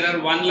town, there are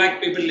 1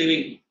 lakh people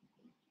living,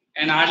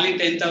 and hardly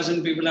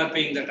 10,000 people are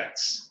paying the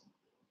tax.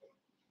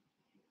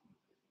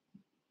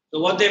 So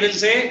what they will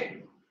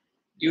say,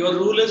 your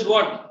rule is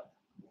what?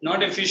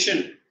 Not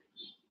efficient.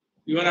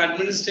 Your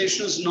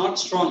administration is not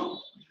strong.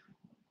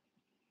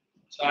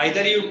 So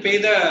either you pay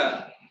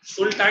the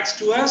full tax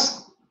to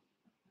us,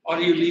 or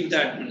you leave the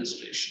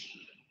administration.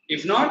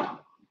 If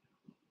not,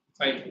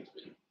 fight with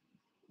me.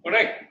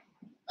 Correct?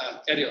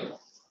 Carry on.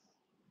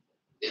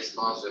 This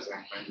caused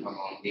resentment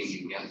among the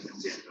Indians in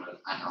general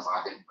and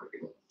Awadh in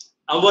particular.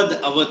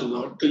 Awadh,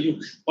 what to you?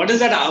 What is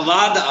that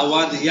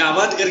Awadh? Yeah,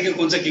 Awadh karke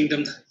kaun sa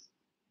kingdom tha?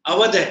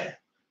 Awadh hai.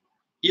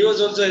 He was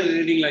also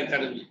reading like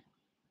that only.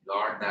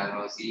 Lord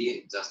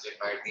Dalhousie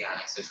justified the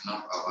annexation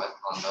of Awadh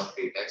on the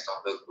pretext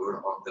of the good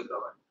of the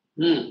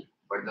government.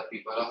 But the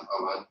people of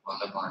Awadh, on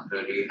the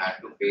contrary, had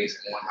to face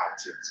more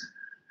hardships.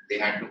 They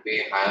had to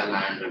pay higher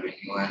land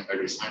revenue and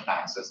additional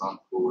taxes on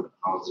food,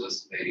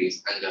 houses,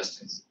 ferries, and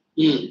justice.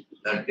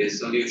 The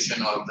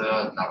dissolution of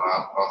the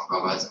Nawab of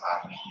Awadh's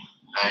army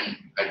and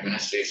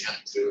administration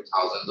threw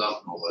thousands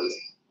of nobles,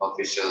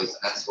 officials,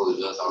 and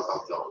soldiers out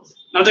of jobs.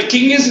 Now the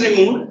king is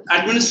removed,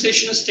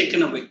 administration is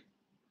taken away.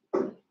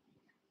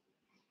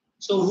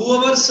 So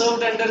whoever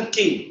served under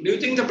king, do you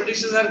think the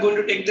Britishers are going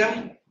to take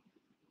them?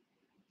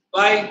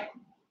 Why?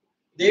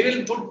 They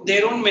will put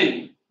their own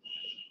men.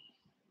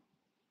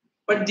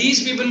 But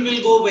these people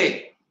will go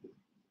away.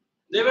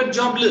 They were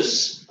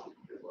jobless.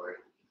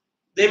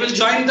 They will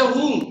join the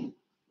whom?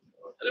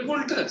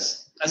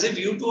 Revolters. As if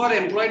you two are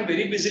employed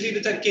very busily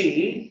with a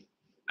king,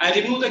 I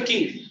remove the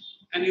king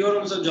and you are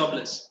also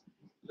jobless.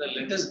 Then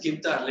let us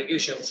give the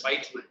allegation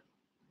fight, man.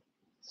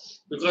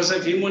 Because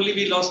of him only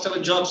we lost our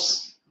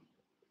jobs.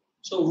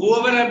 So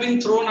whoever have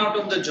been thrown out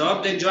of the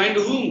job, they joined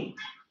whom?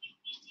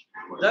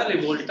 The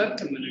revolter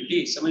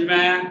community. समझ में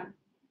आया?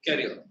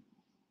 Carry on.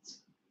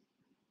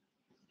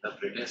 The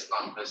British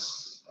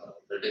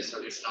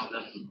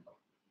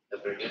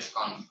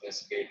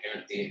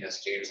confiscated the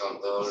estates of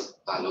the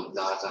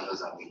talukdars and the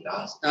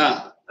zamindars.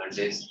 The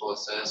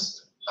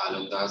dispossessed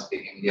talukdars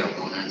became the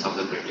opponents of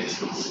the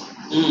British rule.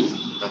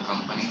 The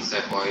company's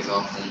sepoys,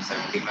 of whom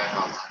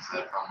 75,000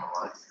 were from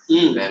Awadh,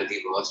 were the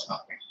worst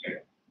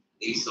affected.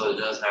 These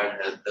soldiers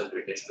had helped the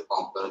British to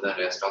conquer the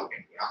rest of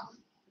India,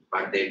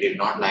 but they did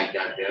not like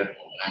that their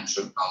homeland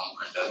should come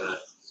under the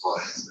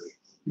foreign sway.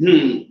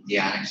 The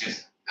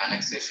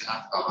annexation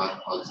of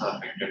Awadh also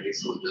affected the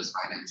soldiers'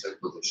 financial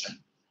position.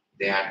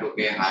 They had to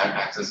pay higher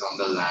taxes on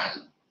the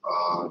land.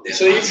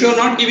 So if you are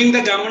not giving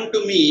the government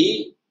to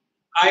me,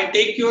 I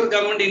take your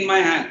government in my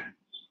hand.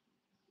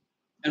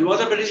 And what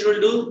the British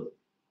will do?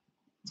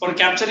 For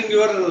capturing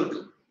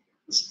your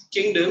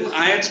kingdom,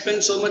 I had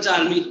spent so much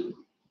army.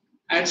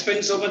 I had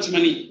spent so much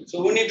money.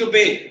 So who need to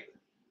pay?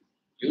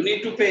 You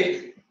need to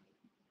pay.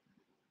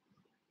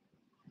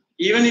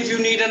 Even if you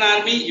need an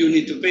army, you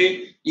need to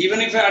pay. Even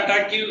if I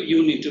attack you,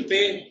 you need to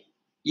pay.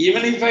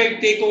 Even if I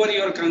take over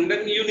your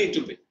kingdom, you need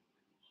to pay.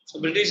 So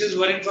British is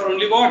worrying for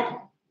only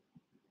what?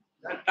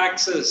 The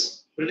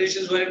taxes. British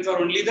is worrying for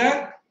only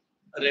the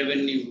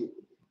revenue.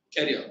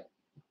 Carry on.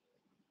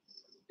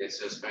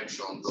 Disrespect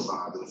shown to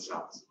Bahadur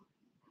Shah.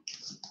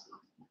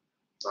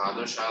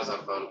 Bahadur Shah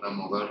Zafar, the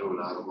Mughal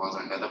ruler, was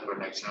under the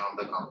protection of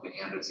the company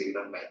and received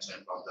a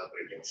pension from the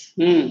British.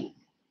 In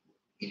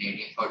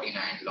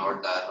 1849,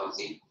 Lord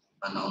Dalhousie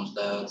announced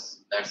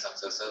that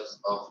successors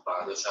of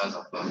Bahadur Shah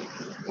Zafar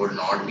would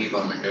not be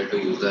permitted to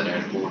use the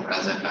Red Fort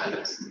as a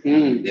palace.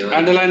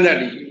 Underline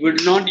that. You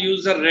would not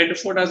use the Red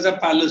Fort as a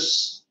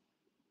palace.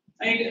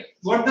 And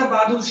what the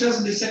Bahadur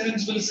Shah's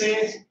descendants will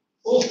say,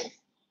 oh,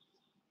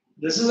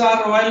 this is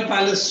our royal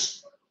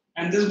palace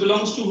and this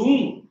belongs to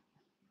whom?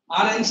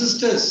 Our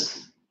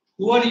ancestors.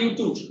 Who are you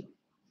two?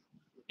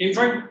 In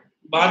fact,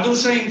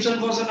 Bahadur Shah himself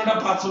was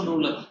another powerful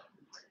ruler.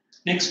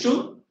 Next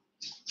to?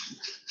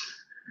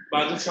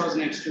 Bahadur Shah was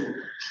next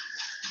to.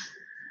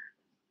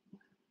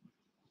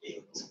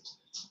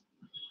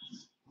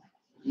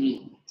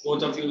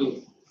 Both of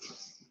you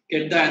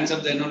get the answer,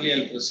 then only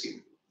I'll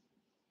proceed.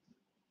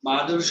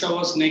 Bahadur Shah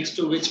was next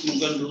to which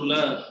Mughal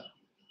ruler?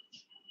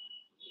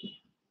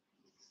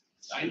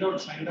 Find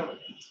out, find out.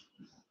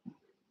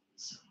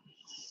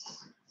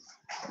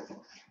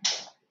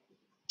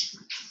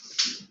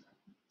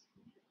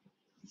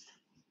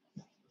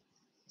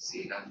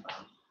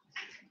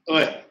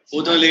 Oi,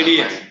 both are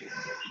lady.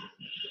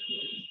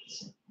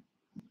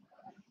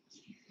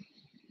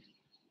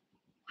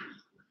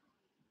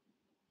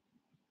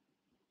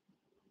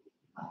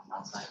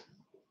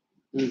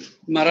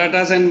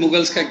 Marathas and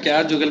Mughals का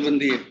क्या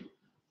जुगलबंदी है?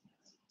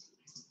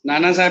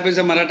 Nana Sahib is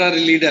a Maratha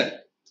leader.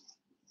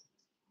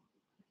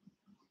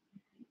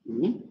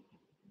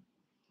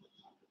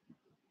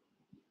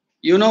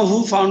 You know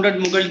who founded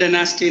Mughal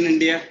dynasty in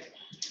India?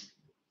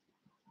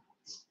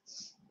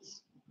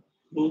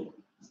 Who?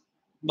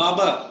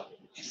 Babur.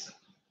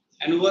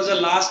 And who was the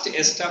last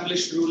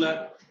established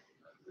ruler?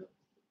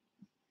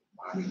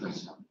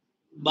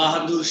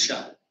 Bahadur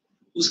Shah.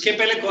 उसके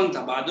पहले कौन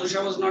था? Bahadur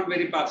Shah was not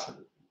very powerful.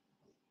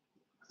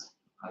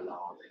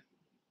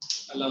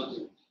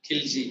 Alauddin.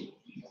 Khilji.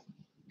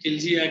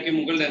 Khilji आके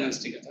Mughal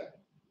dynasty का था.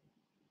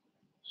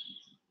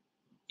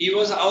 He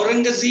was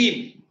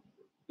Aurangzeb.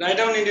 Write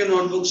down in your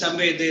notebook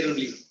somewhere there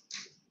only.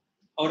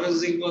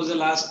 Aurangzeb was the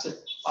last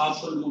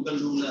powerful Mughal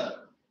ruler.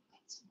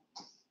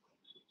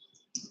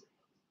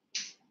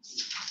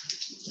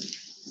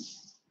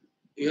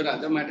 Your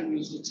other madam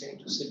used to say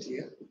to sit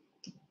here.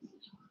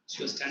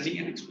 She was standing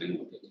and explaining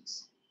what it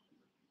is.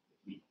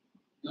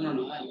 No.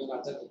 Your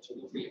other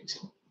lecture.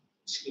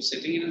 She was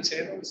sitting in a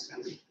chair or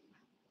standing.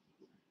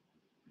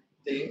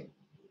 These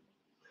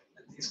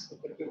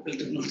people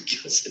do not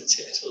give us a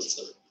chair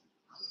also.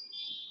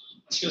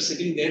 She was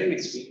sitting there and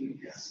explaining.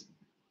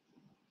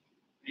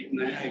 एक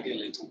नया idea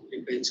लेता हूँ,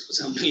 एक bench को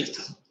सामने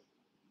लेता हूँ,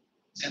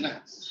 है ना?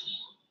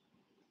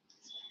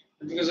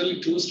 Because only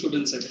 2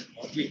 students are there,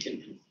 what we can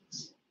do?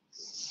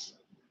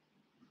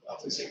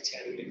 Office एक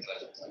chair लेकर आ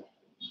जाता हूँ.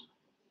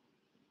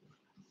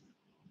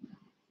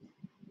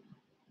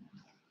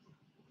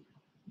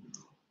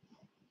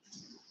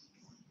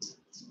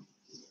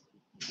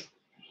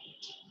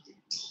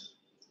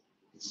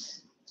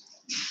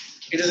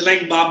 It is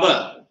like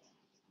Babur,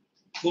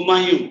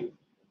 Humayun,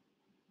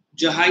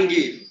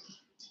 Jahangir,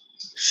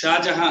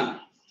 Shah Jahan,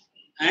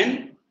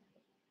 and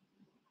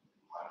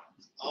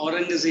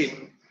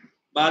Aurangzeb,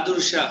 Bahadur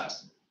Shah,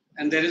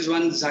 and there is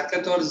one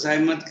Zakat or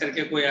Zahmat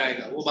करके कोई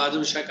आएगा, वो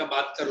बहादुर शाह का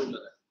बाद का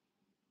रूलर है,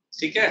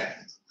 ठीक है?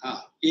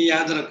 हाँ, ये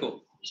याद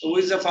रखो. So who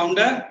is the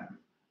founder?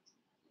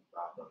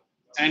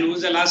 And who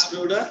is the last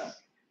ruler?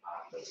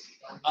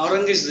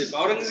 Aurangzeb.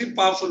 Aurangzeb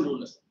powerful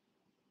ruler.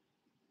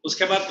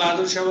 उसके बाद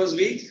Bahadur Shah was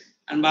weak.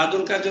 And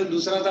बहादुर का जो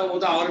दूसरा था वो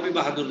था और भी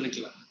बहादुर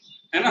निकला,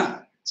 है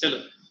ना? चलो.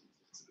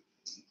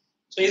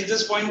 So is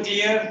this point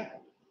clear?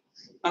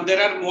 Now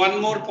there are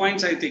one more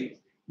points I think.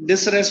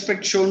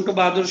 Disrespect shown to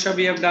Bahadur Shah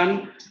we have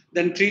done.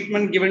 Then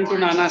treatment given to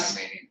Nanas.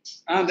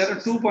 There are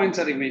 2 points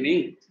are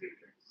remaining.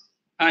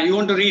 You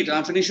want to read?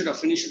 Finish it off.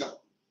 Finish it off.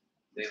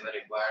 They were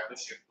required to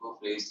shift to a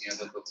place near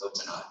the Qutb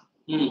Minar.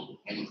 In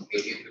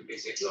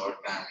 1856, Lord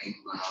Canning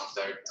announced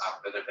that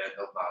after the death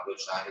of Bahadur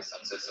Shah, his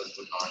successors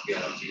would not be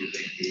allowed to use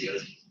the imperial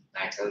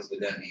titles with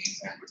their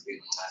names and would be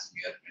known as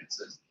mere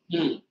princes.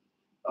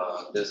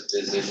 This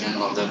decision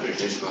of the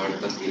British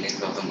hurt the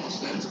feelings of the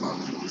Muslims.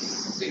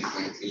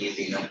 Consequently,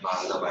 Zinat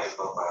Pal, the wife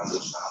of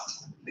Bahadur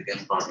Shah,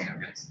 began plotting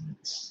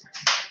against.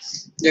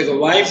 The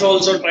wife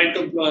also tried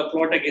to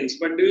plot against.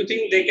 But do you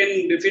think they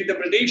can defeat the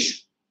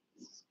British?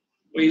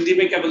 वो हिंदी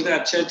में क्या बोलते हैं?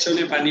 अच्छे अच्छों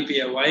ने पानी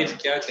पिया. Wife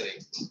क्या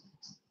करेगी?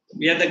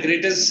 We are the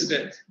greatest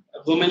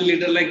woman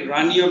leader like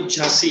Rani of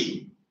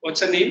Jhansi.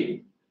 What's her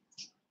name?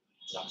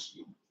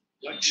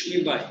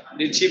 Lakshmi Bai.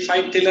 Did she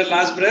fight till her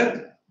last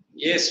breath?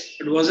 Yes,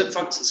 but was it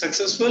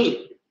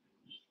successful?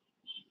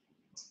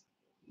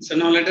 So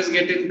now let us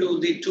get into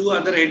the 2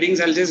 other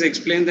headings. I'll just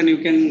explain, then you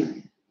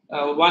can.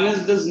 One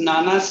is this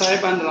Nana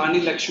Sahib and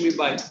Rani Lakshmi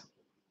Bai.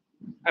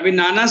 I mean,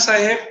 Nana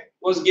Sahib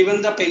was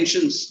given the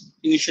pensions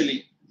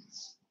initially.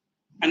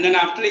 And then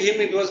after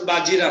him, it was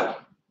Bajirao.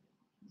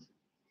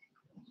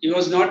 He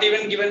was not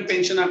even given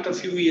pension after a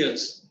few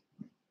years,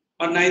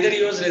 or neither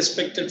he was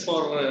respected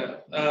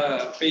for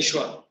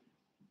Peshwa.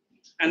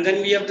 And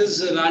then we have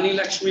this Rani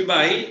Lakshmi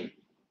Bai.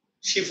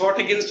 She fought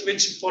against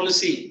which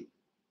policy?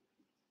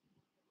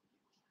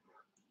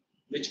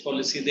 Which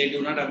policy? They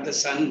do not have the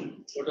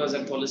son. What was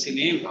that policy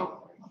name?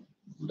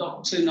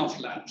 Doctrine of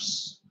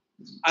lapse.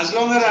 As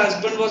long as her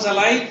husband was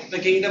alive, the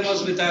kingdom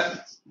was with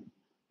her.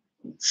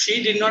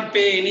 She did not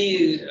pay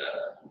any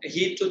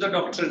heed to the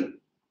doctrine.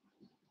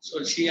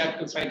 So she had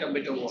to fight a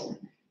bitter war.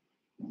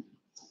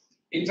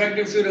 In fact,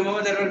 if you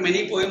remember, there were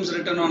many poems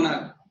written on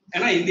her. है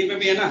ना हिंदी में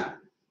भी है ना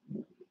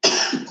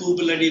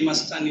खूब लड़ी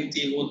मस्तानी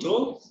थी वो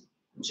तो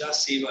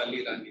झांसी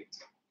वाली रानी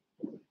थी.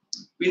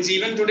 Means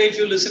even today, if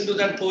you listen to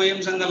that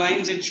poems and the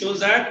lines, it shows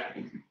that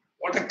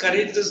what a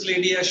courage this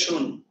lady has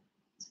shown.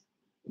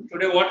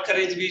 Today, what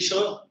courage we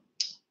show?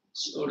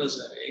 So does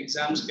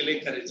exams के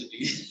लिए courage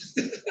भी.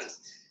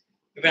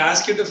 If I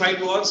ask you to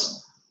fight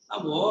wars,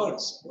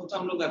 wars, वो तो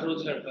हम लोग हर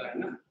रोज लड़ रहा है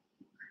ना.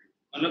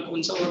 मतलब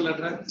कौन सा war लड़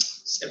रहा है?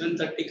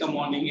 7:30 का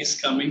morning is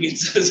coming.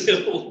 It's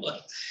a war.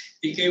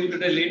 He came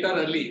today late or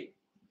early?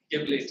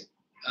 Came late.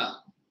 हाँ.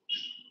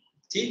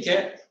 ठीक है.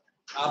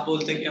 आप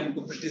बोलते कि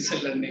हमको ब्रिटिश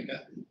से लड़ने का.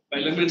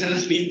 पहले मैं जरा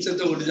नींद से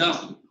तो उठ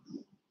जाऊं.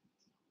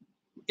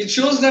 It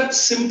shows that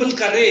simple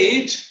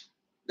courage,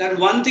 that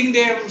one thing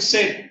they have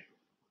said,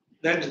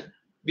 that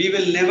we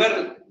will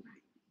never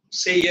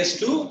say yes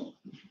to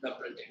the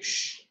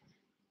British.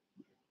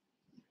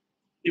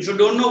 If you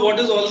don't know what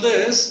is all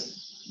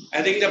this,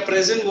 I think the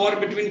present war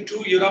between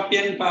two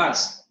European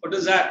powers, what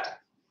is that?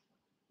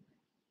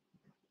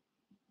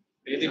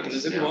 The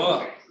present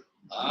war.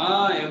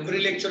 Every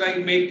lecture I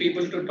make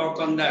people to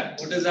talk on that.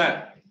 What is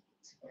that?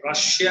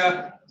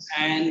 Russia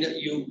and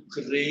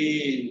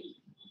Ukraine.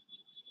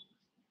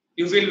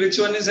 You feel which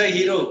one is a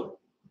hero?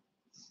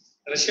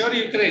 Russia or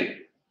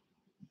Ukraine?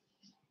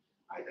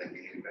 I don't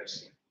mean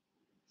Russia.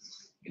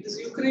 It is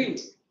Ukraine.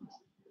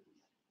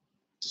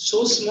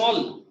 So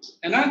small,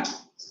 right?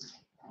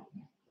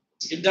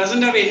 It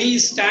doesn't have any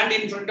stand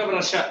in front of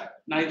Russia,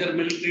 neither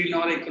military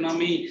nor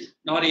economy,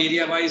 nor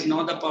area-wise,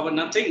 nor the power,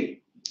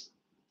 nothing.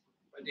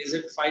 But is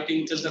it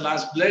fighting till the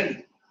last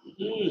blood?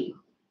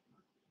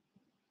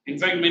 In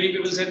fact, many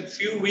people said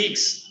few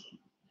weeks.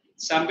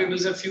 Some people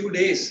said few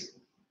days.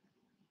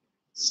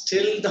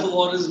 Still, the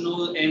war is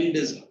no end.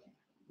 So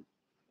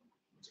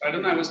I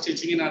don't know. I was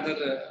teaching another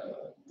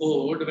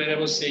board where I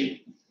was saying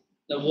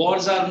the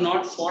wars are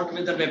not fought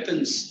with the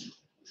weapons.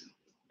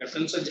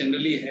 Weapons are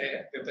generally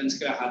hai. Weapons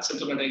के हाथ से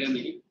तो लड़ेगा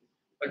नहीं.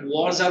 But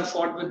wars are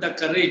fought with the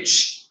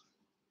courage.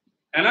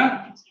 है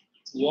ना?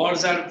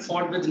 Wars are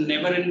fought with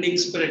never-ending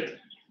spirit.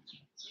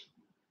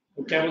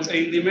 वो क्या बोलता है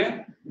हिंदी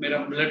में? मेरा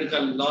ब्लड का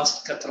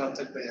लास्ट कतरा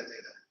तक बह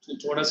देगा. तो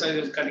थोड़ा सा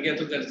कट गया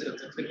तो कर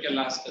देते. फिर क्या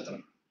लास्ट कतरा?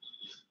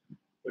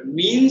 It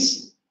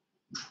means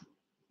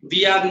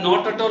we are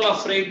not at all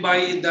afraid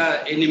by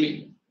the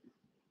enemy.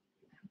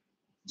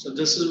 So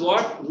this is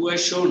what who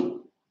has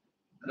shown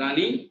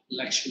Rani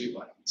Lakshmi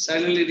Bai.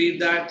 Silently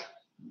read that,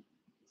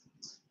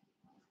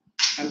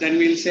 and then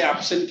we'll say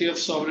absentee of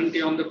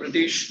sovereignty on the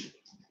British,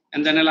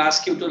 and then I'll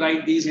ask you to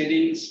write these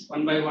headings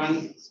one by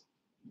one.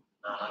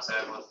 Nana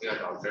Sahib was the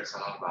adopted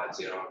son of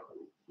Bajirao,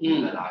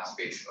 the last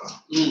Peshwa.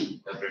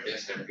 The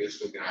British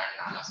refused to grant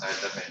Nana Sahib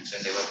the pension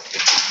they were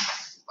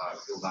giving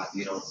to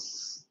Bajirao.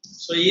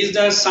 So he is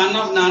the son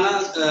of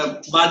Nana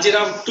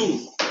Bajirao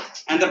II,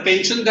 and the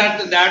pension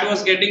that the dad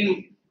was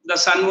getting, the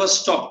son was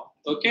stopped.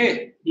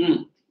 Okay.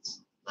 Nana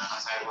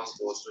Sahib was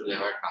forced to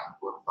live at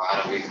Kanpur,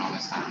 far away from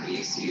his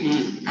family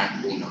seat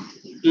and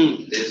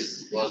Pune.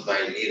 This was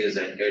widely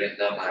resented in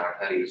the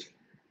Maratha region.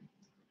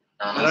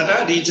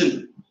 Maratha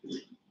region.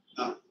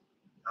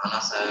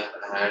 Nana Sahib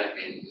had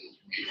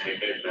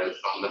inherited wealth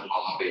from the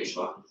former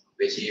Peshwa,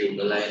 which he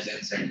utilized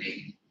in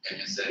sending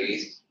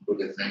emissaries to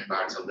different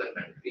parts of the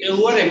country.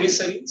 Who are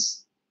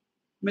emissaries?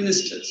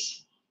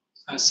 Ministers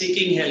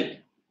seeking help.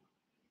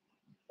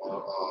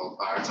 For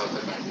parts of the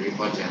country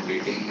for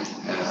generating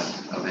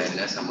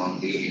awareness among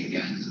the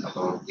Indians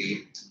about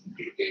the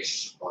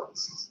British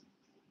policies.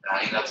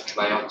 Rani Lakshmi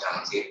Bai of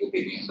Jhansi, who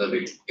became the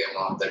victim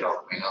of the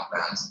doctrine of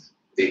France,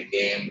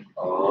 became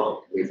a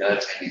bitter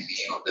enemy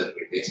of the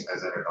British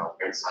as her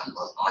adopted son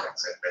was not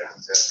accepted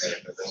as their heir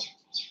to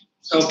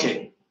the.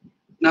 Okay.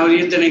 Now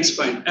read the next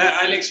point.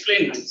 I'll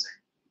explain once.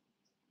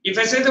 If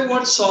I say the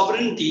word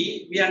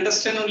sovereignty, we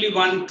understand only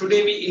one.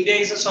 Today, India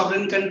is a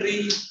sovereign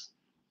country.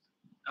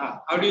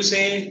 How do you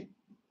say?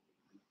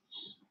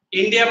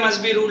 India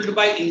must be ruled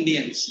by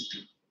Indians.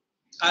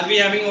 Are we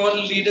having all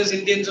leaders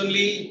Indians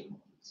only?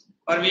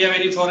 Or we have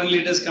any foreign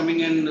leaders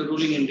coming and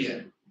ruling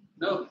India?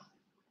 No.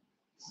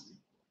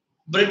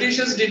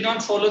 Britishers did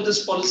not follow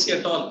this policy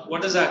at all.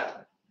 What is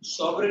that?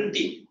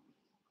 Sovereignty.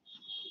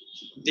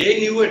 They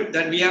knew it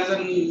that we are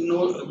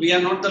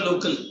not the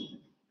local.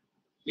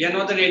 We are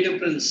not the native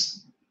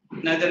prince.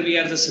 Neither we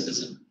are the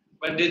citizen.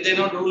 But did they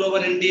not rule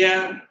over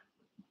India?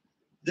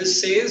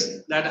 This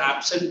says that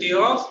absentee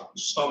of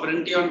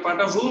sovereignty on part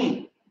of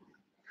whom?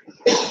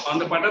 On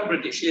the part of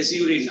British. Yes,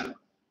 you read now.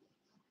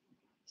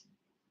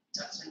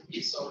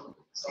 Absentee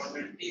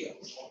sovereignty of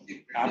the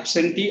British.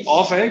 Absentee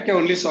of है क्या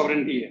only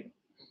sovereignty है?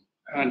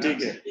 हाँ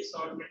ठीक है. Absentee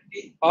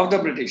sovereignty Of the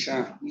British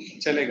हाँ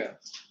means चलेगा.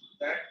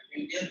 that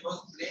India was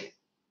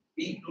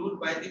being ruled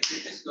by the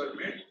British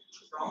government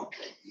from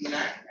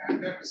England at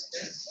a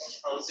distance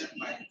of 1,000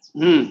 miles.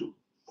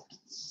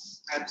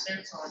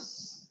 Absent or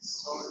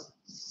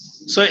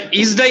So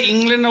is the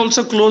England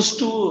also close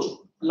to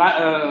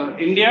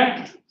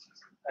India?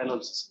 I'll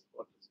also say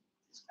what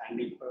is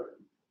standing for.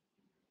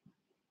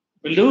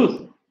 Will do.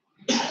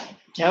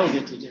 क्या हो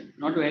गया तुझे?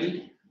 Not well.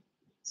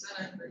 Sir,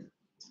 I'm right.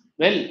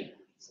 Well,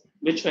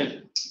 which well?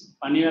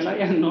 पानी वाला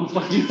या no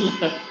पानी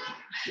वाला?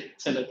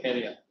 चलो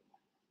carry on.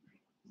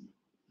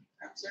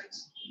 Absent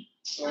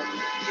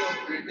sovereignty of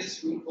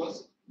British rule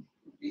was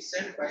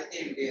beset by the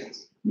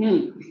Indians.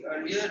 The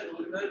earlier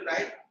ruler,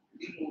 like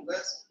the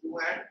Mughals who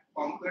had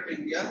conquered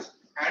India,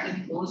 had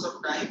in course of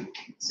time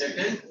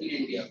settled in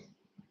India.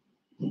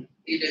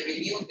 The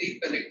revenue they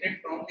collected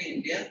from the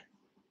Indian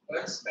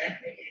were spent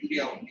in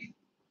India only.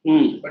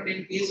 But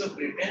in case of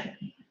Britain,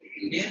 the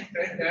Indian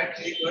felt that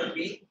they were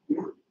being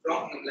ruled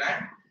from England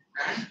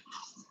and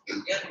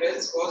Indian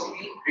wealth was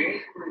being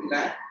drained to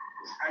England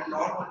and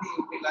not only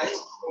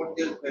utilized for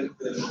their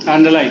welfare.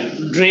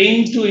 Underline.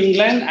 Drained to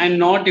England and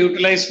not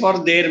utilized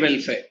for their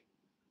welfare.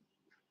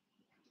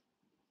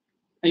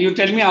 And you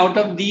tell me out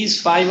of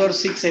these 5 or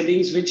 6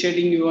 headings, which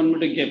heading you want me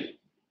to give?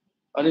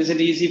 Or is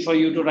it easy for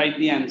you to write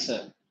the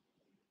answer?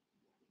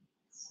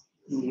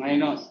 I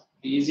know.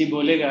 Easy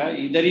बोलेगा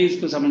इधर ही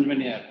इसको समझ में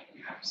नहीं आ रहा.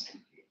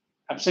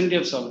 Absentee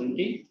of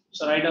sovereignty.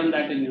 So write down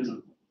that in your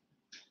note.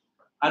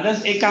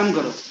 Others, एक काम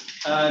करो.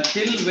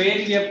 Till where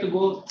we have to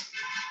go?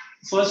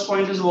 First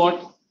point is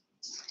what?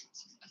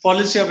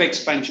 Policy of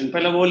expansion.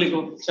 पहले वो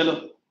लिखो.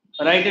 चलो.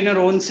 Write in your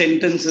own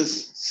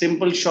sentences.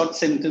 Simple short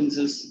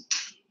sentences.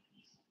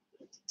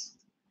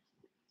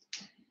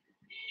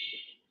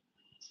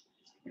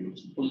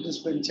 Pull this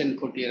bench and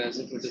put here as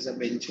if it is a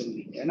bench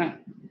only. है ना?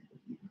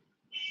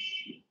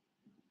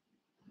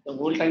 The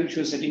whole time she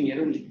was sitting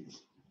here only.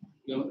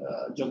 Your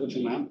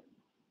geography ma'am.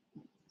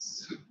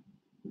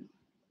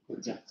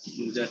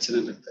 मुझे अच्छा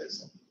नहीं लगता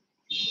ऐसा.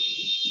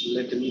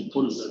 Let me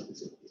pull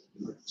the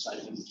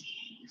silent.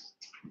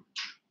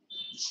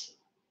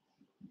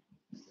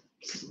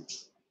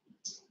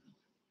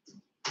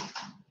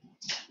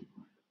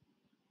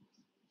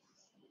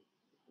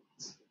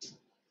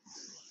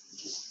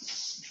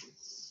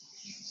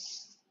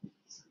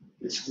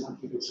 This should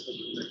not be visible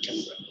in the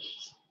camera.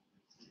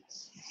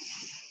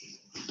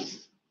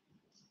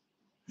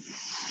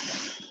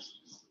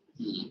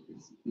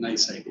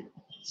 Nice idea.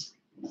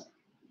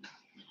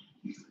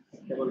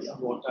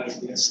 What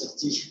idea,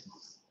 Sarji?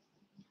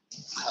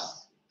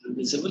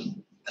 Visible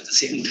at the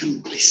same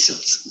time, place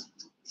also.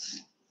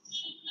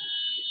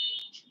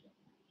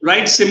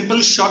 Write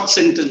simple short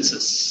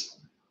sentences.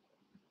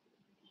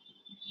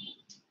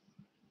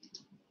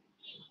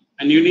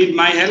 And you need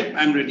my help,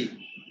 I'm ready.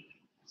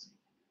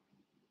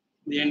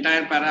 The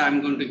entire para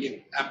I'm going to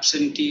give.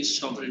 Absentee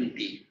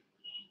sovereignty.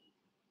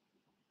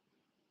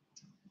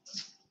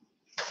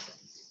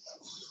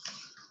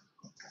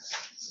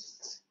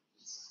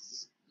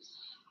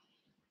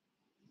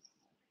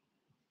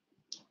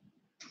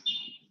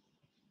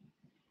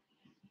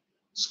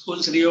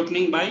 Schools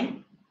reopening by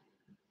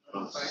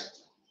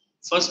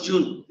 1st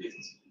June,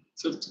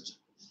 5th June.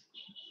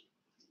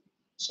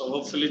 So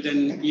hopefully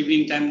then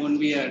evening time won't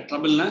be a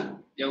trouble, na?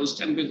 या उस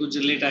time पे कुछ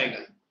late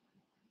आएगा.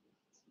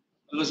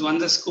 Because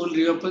once the school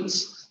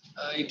reopens,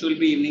 it will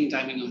be evening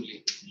timing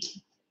only.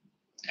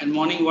 And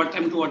morning, what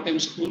time to what time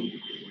school?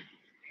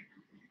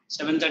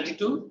 7:30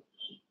 to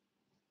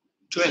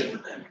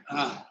 12.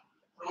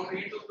 From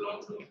 8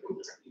 o'clock to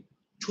 2:30.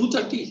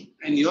 2:30.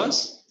 And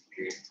yours?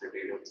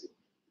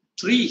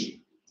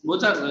 3.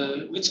 Both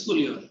are which school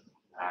you are?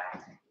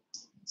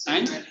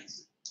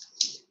 Science.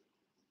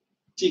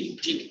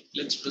 ठीक.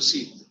 Let's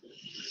proceed.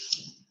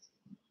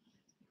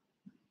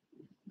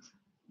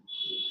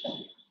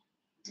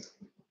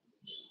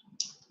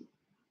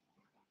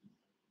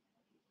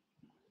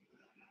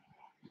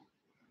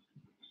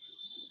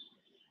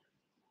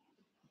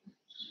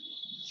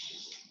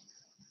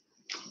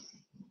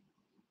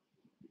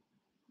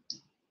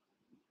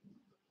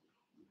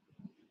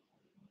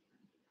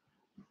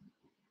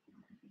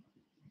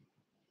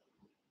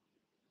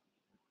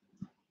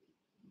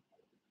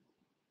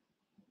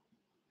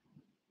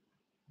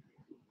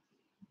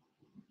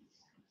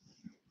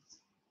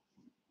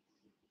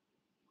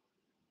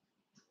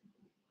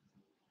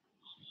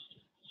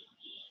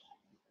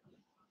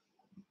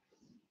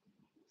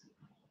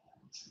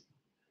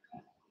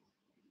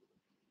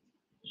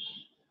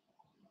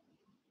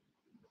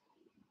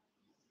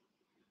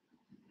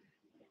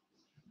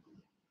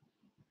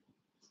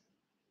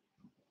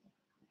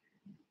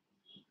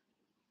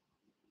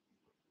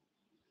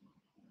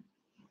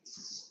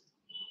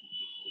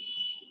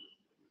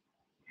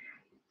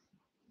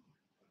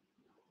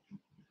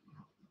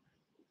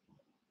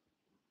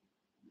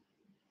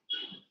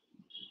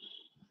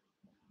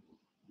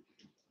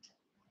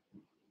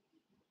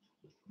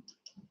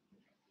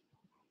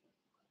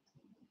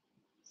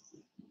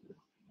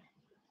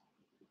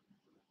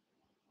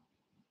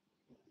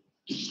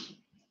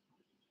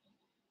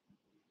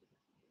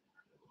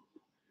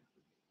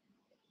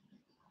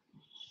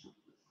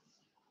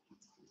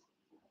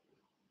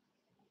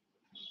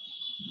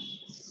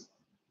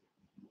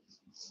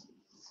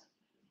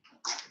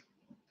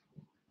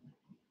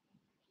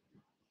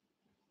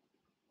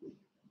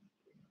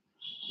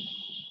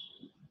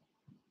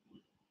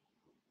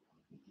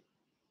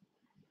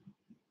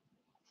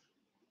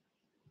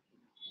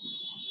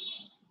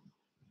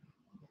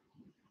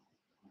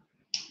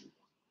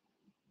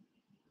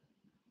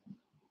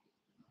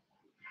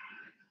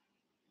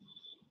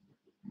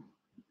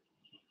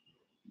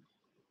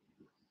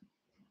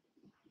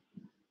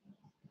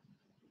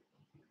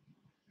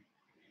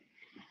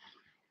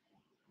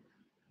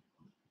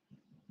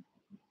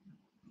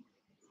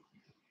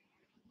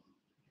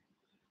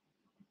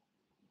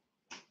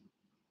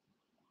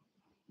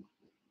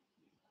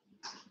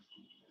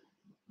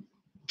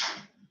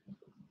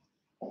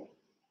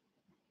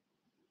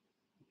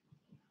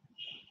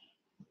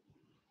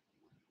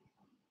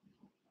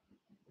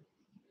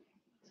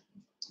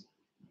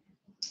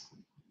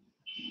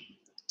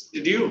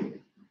 Did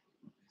you?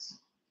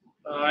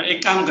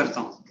 एक काम करता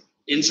हूँ.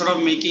 Instead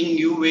of making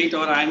you wait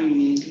or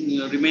I'm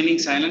remaining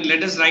silent,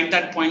 let us write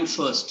that point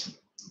first.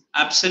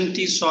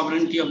 Absentee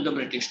sovereignty of the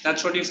British.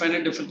 That's what you find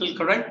it difficult,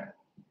 correct?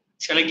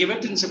 Shall I give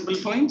it in simple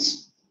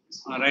points?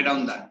 Write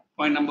down that.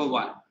 Point number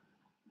 1.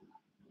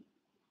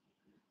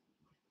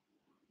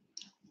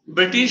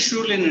 British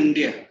rule in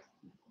India.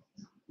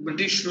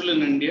 British rule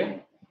in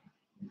India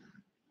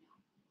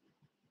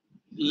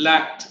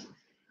lacked.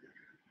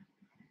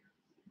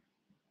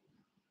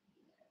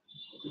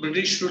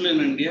 British rule in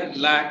India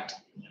lacked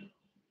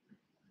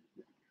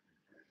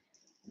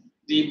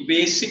the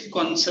basic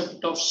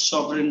concept of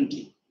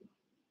sovereignty.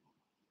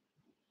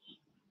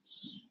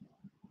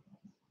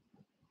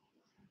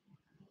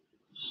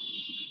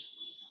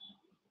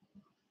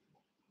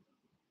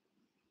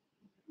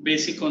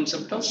 Basic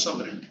concept of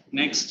sovereignty.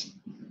 Next.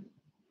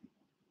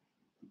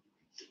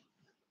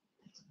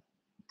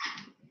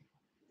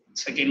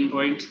 Second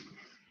point.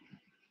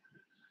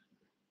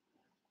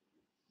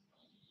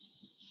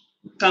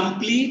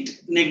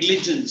 Complete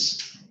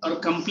negligence or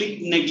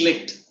complete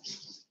neglect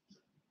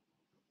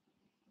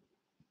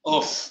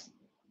of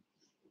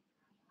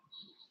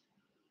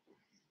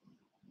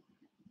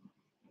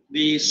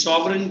the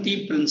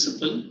sovereignty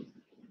principle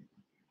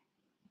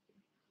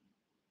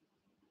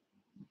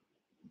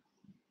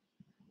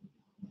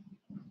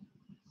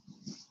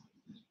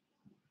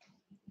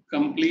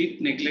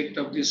complete neglect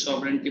of the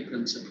sovereignty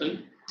principle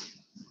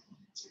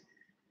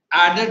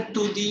added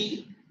to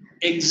the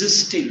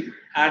existing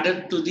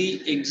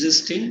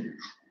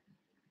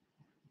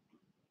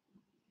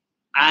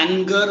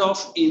anger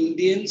of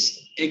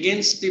Indians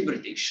against the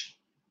British.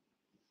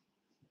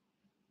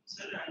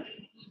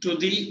 To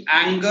the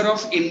anger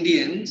of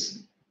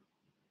Indians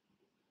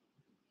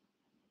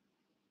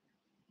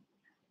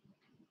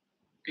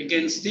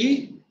against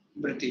the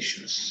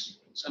Britishers.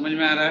 समझ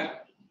में आ रहा है?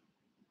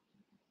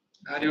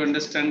 Are you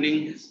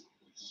understanding?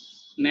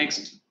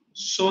 Next.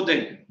 So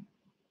then,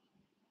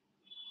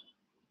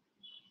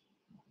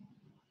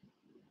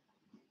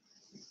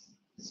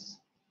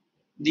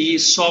 the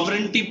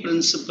sovereignty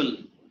principle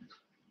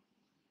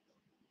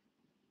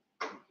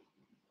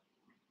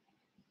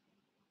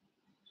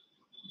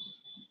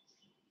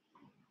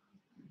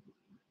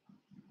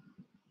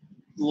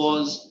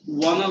was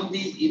one of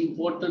the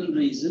important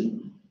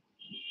reasons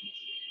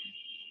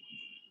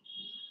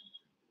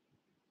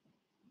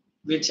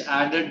which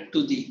added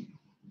to the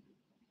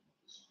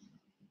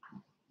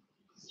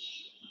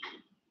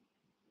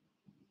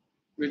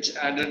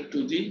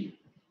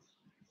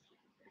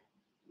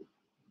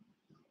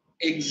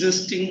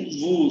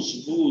existing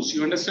woes.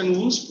 You understand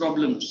woes?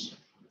 Problems.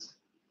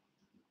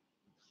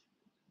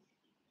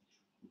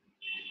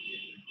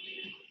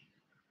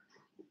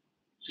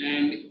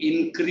 And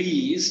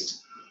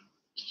increased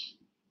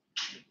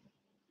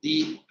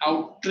the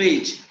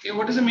outrage. Okay,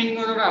 what is the meaning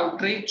of the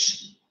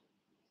outrage?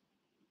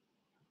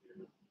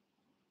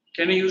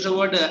 Can I use the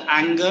word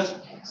anger?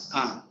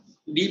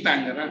 Deep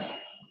anger.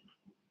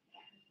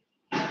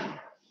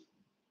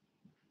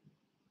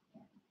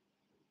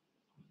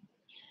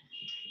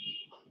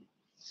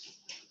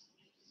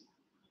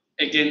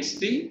 Against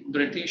the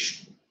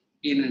British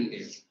in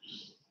India.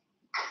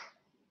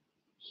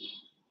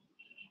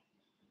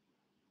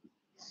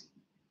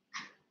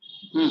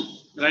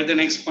 Write the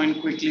next point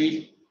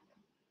quickly.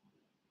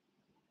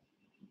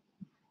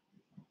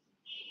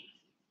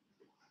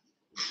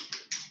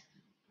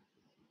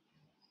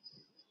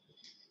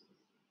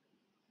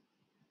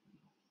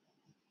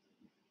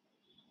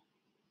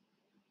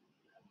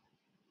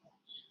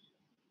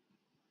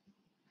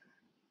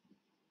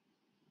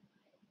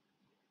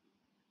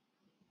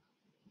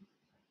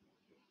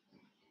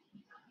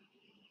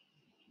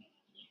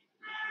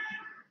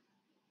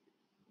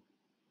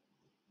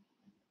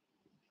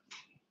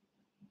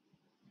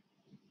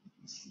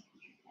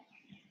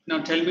 Now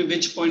tell me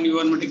which point you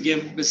want me to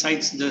give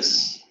besides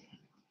this.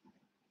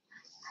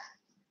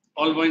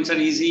 All points are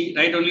easy.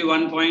 Write only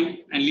one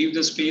point and leave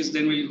the space,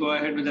 then we'll go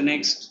ahead with the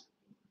next.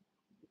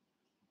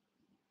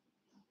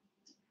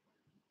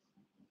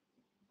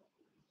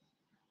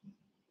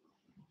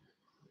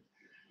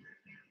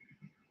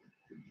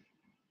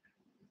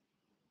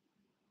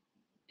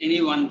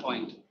 Any one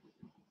point.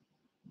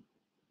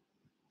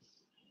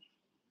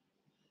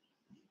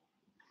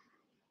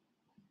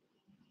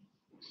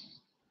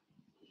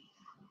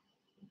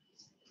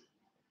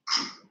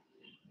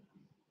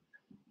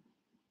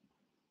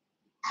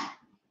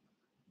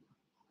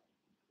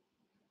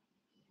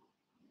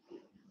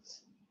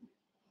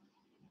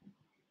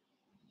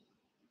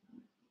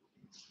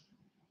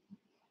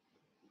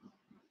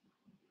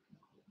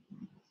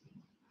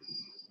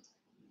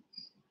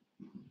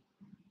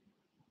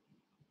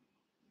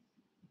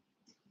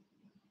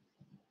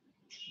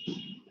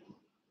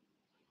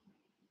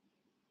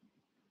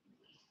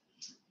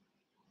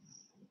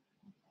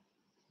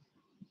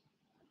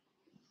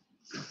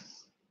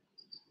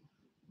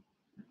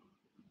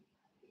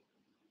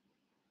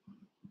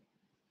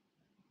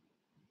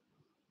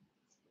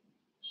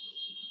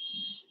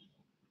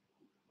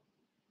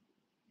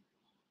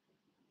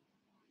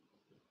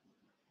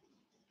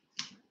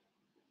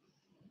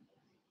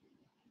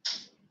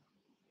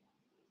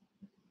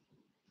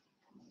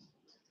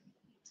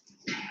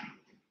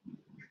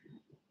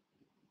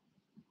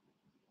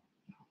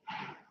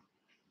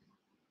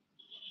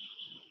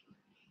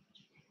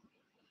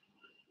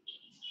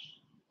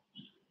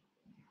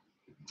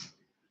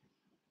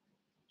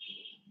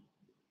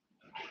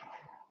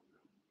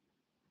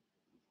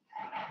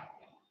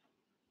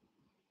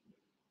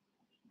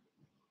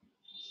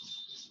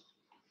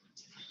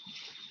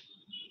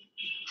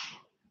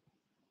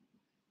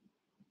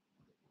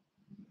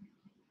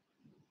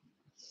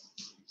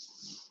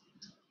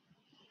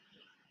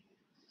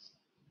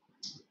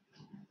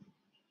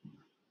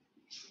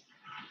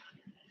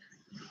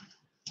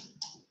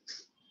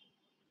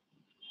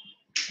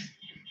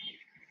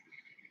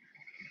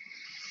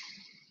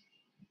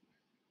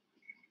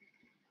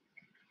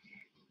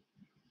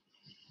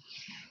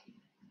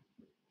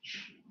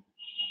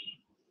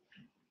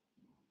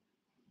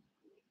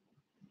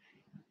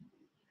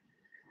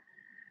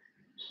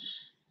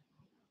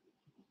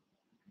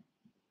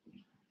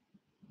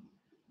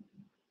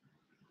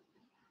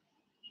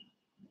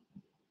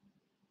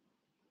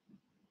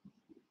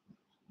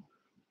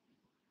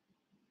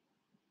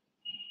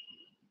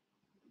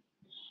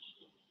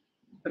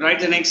 Write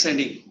the next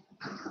heading.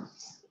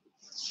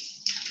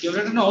 You've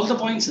written all the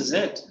points, is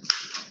it?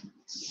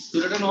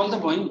 You've written all the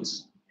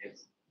points.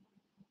 Yes.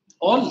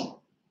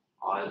 All.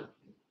 All.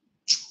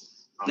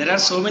 There are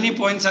so many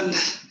points under.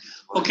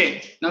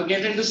 Okay, now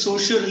get into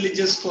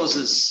socio-religious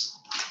causes.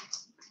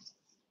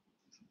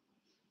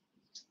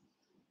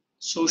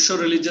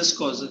 Socio-religious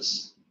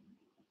causes.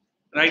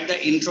 Write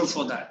the intro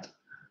for that.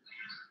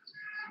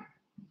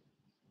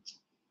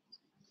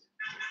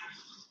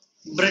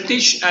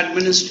 British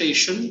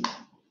administration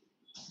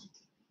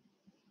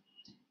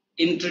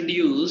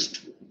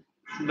introduced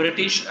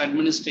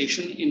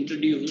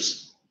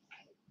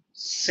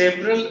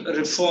several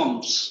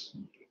reforms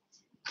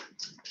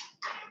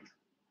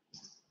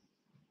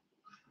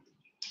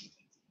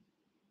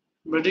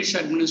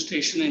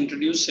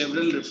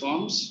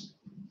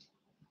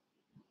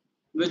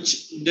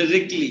which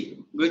directly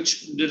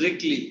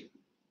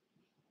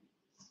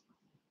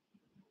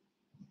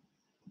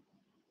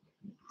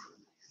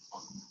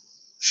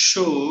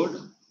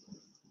showed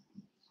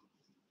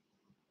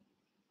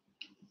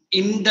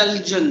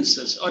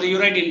indulgences, or you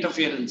write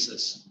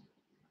interferences,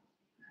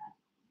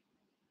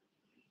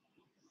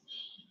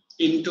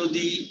 into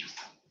the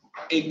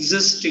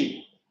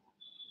existing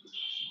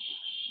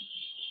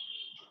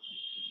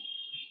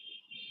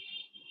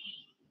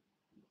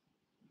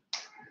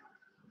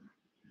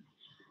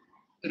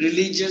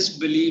religious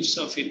beliefs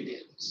of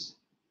Indians.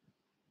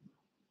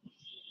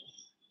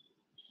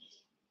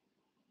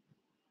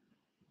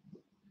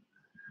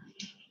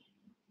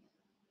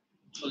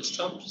 Full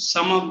stop.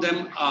 Some of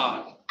them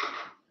are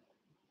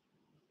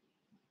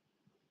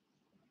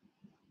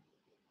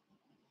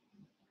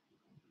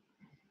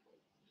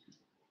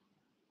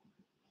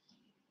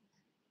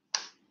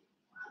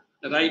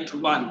right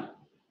one,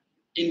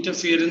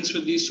 interference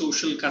with the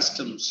social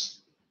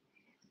customs.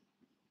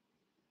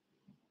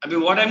 I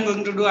mean, what I'm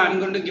going to do, I'm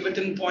going to give it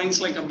in points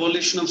like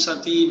abolition of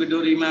sati, widow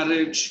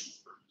remarriage,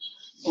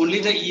 only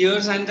the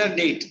years and the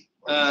date.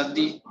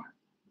 It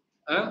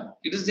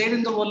is there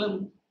in the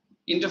volume,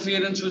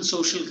 interference with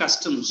social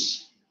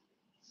customs.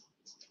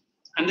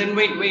 And then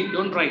wait,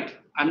 don't write.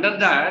 Under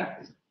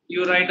that,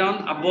 you write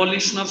down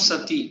abolition of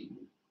sati,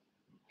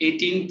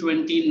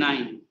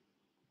 1829.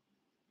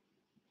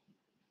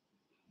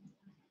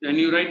 Then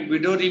you write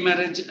Widow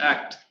Remarriage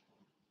Act,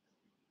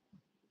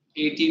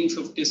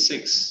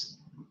 1856.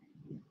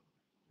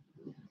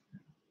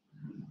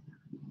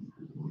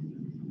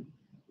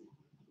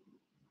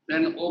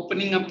 Then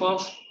opening up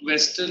of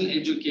Western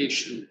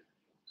education.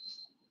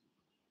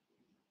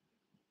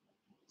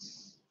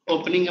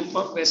 Opening up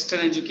of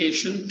Western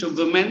education to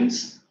women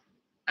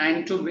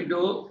and to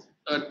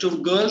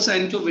girls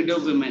and to widow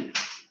women.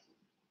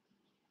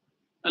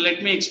 Now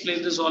let me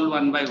explain this all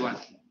one by one.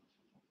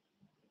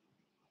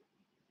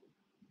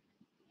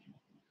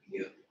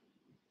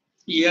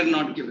 Year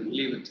not given,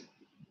 leave it.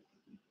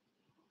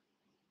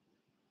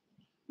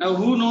 Now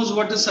who knows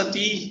what is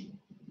sati?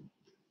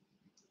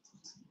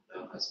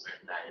 The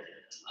husband died.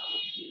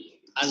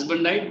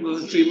 Husband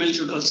died, female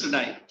should also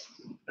die.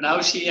 But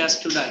how she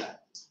has to die?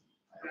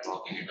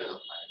 Walking into the fire.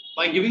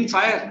 By giving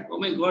fire. Oh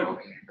my God.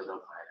 Walking into the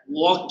fire.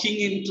 Walking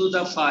into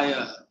the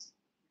fire.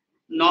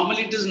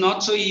 Normally it is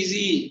not so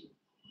easy.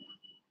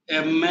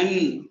 A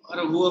man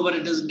or whoever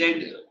it is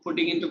dead,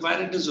 putting into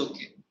fire, it is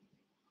okay.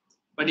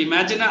 But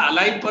imagine an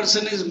alive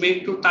person is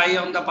made to tie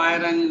on the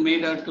fire and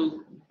made her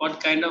to,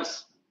 what kind of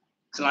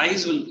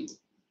cries will be.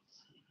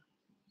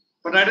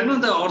 But I don't know,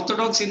 the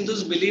Orthodox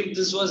Hindus believe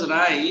this was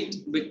right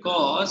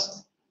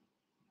because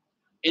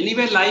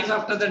anyway, life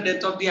after the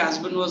death of the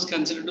husband was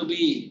considered to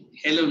be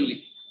hell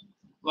only.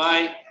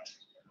 Why?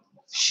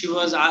 She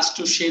was asked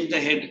to shave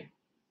the head.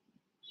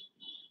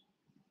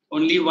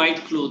 Only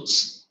white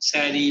clothes,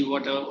 sari,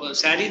 whatever.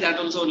 Sari, that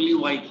also only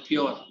white,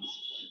 pure.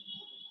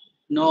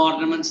 No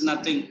ornaments,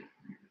 nothing.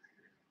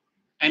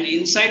 And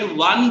inside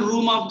one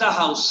room of the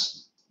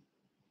house,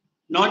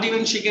 not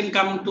even she can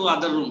come to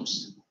other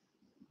rooms.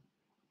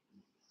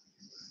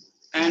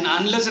 And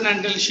unless and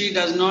until she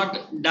does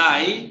not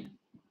die,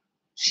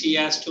 she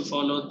has to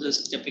follow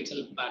this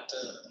typical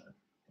pattern.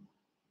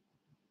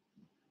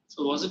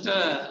 So was it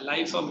a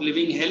life of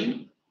living hell?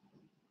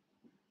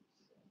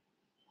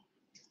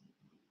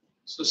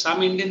 So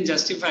some Indian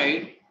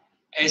justified,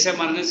 ऐसे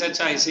मरने से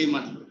अच्छा ऐसे ही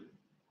मर लो.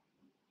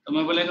 तो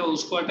मैं बोलेगा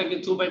उसको हटा के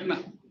तू बैठना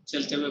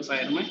चलते हुए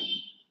फायर में.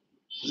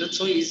 Is it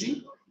so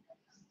easy?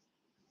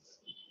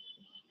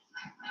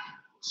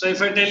 So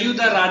if I tell you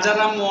that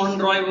Rajaram Mohan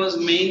Roy was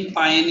main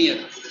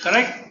pioneer,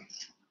 correct?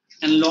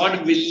 And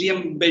Lord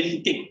William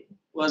Bentinck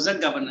was the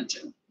Governor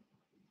General.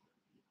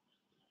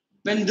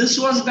 When this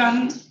was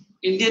done,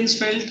 Indians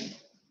felt,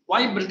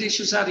 why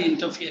Britishers are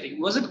interfering?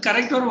 Was it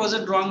correct or was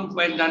it wrong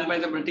done by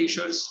the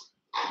Britishers?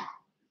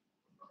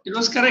 It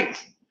was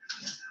correct.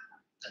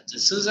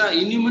 This is an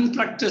inhuman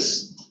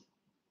practice,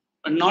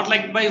 but not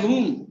liked by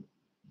whom?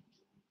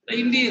 The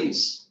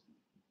Indians.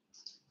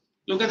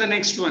 Look at the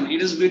next one.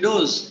 It is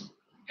widows.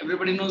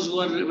 Everybody knows who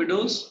are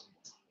widows.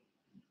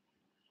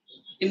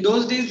 In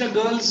those days, the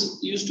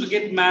girls used to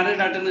get married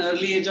at an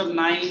early age of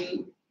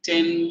 9,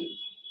 10.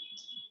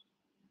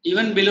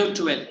 even below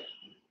 12.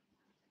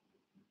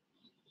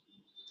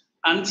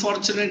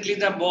 Unfortunately,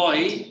 the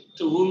boy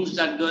to whom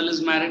that girl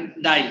is married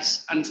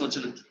dies,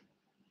 unfortunately.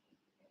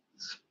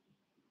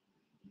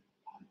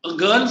 A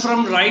girl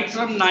from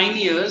 9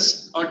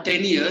 years or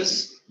 10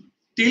 years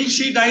till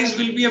she dies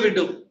will be a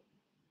widow.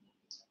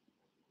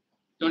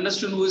 You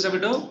understand who is a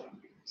widow?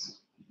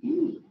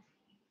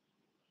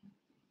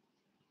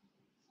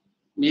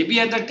 Maybe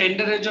at the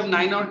tender age of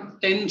 9 or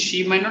 10,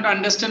 she might not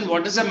understand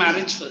what is a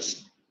marriage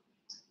first.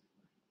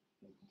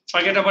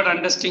 Forget about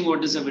understanding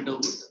what is a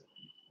widowhood.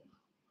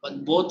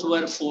 But both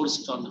were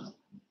forced on her.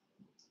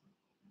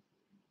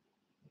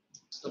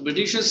 The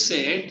Britishers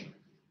said,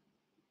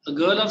 a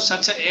girl of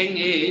such a young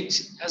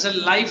age has a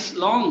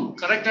lifelong,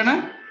 correct,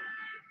 Anna?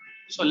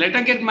 So let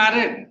her get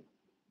married.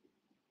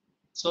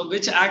 So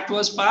which act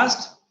was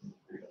passed?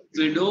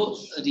 Widow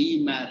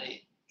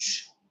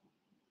remarriage.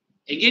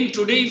 Again,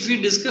 today, if we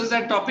discuss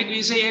that topic,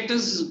 we say it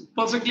is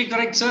perfectly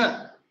correct,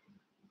 sir.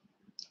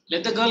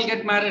 Let the girl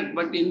get married.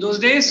 But in those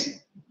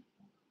days,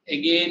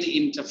 again,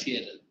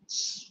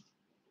 interference.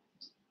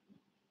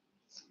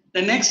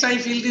 The next, I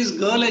feel this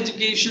girl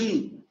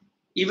education,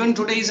 even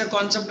today, is a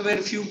concept where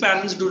few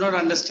parents do not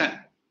understand.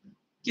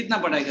 कितना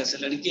पढ़ाएगा से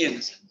लड़की है ना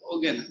sir हो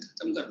गया ना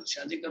खत्म करो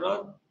शादी करो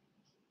और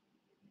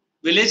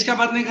विलेज का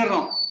बात नहीं कर रहा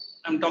हूँ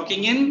I am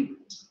talking in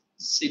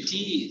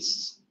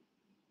cities.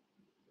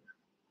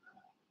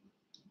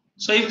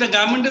 So if the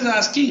government is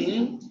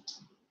asking,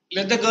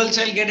 let the girl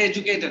child get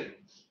educated,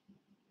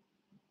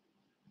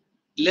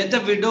 let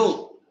the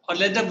widow or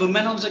let the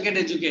women also get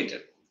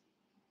educated.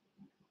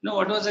 No,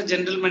 what was the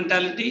general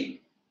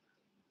mentality?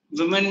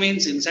 Women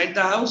means inside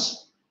the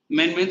house,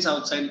 men means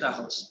outside the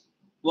house.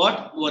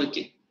 What?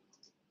 Working.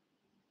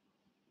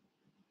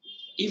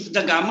 If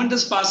the government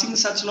is passing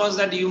such laws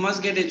that you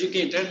must get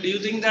educated, do you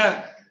think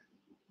the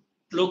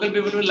local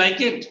people will like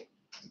it?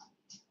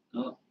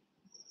 No.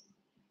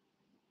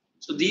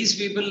 So these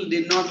people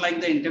did not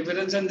like the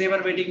interference and they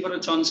were waiting for a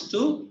chance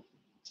to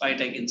fight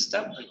against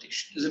the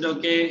British. Is it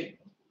okay?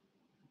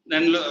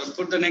 Then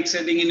put the next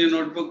heading in your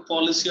notebook,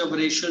 policy of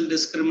racial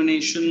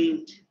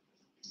discrimination.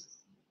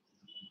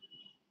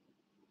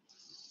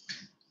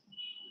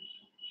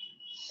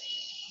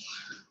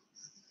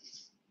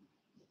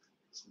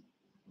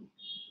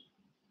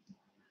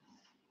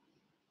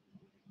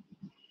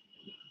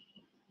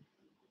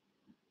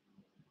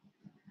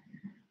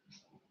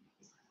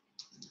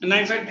 And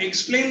if I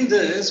explain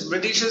this,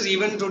 Britishers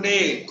even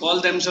today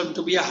call themselves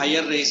to be a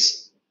higher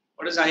race.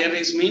 What does higher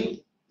race mean?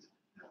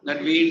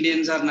 That we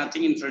Indians are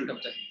nothing in front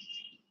of them.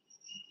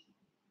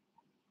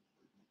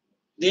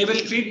 They will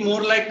treat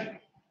more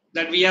like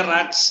that we are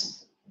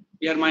rats,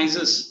 we are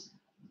mice,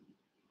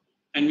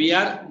 and we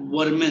are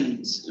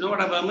vermins. You know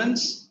what are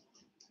vermins?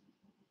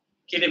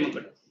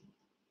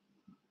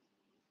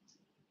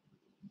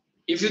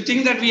 If you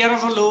think that we are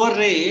of a lower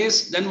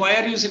race, then why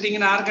are you sitting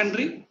in our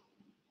country?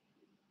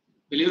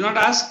 Will you not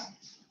ask?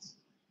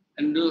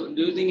 And do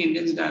you think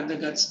Indians have the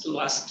guts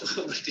to ask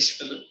to a British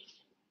fellow?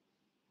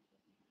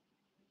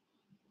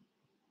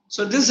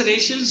 So this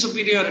racial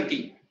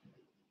superiority,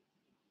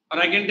 or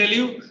I can tell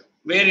you,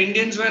 where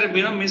Indians were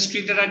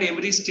mistreated at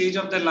every stage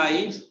of their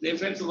life, they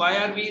felt, why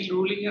are we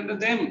ruling under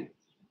them?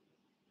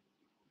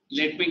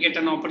 Let me get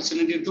an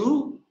opportunity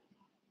to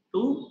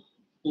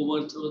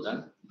overthrow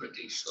the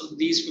British. So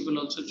these people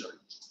also joined.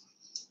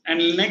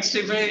 And next,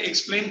 if I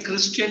explain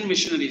Christian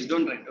missionaries,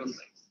 don't write.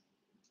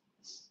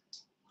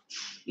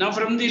 Now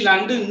from the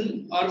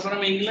London or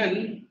from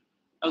England,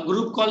 a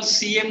group called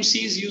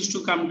CMCs used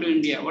to come to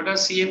India. What are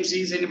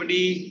CMCs?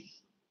 Anybody?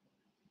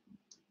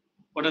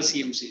 What are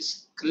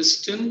CMCs?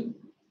 Christian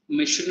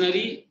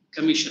Missionary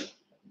Commission.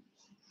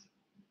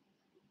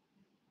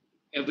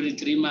 Every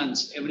 3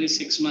 months, every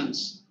 6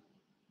 months,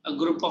 a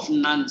group of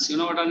nuns. You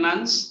know what are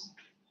nuns?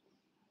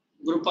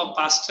 Group of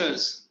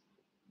pastors,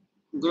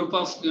 group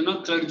of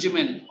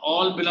clergymen,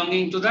 all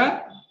belonging to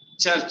the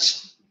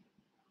church.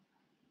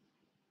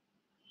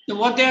 So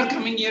what they are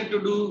coming here to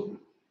do?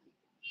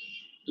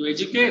 To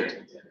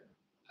educate?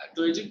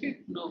 To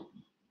educate? No.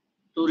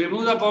 To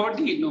remove the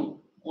poverty?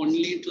 No.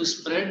 Only to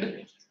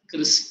spread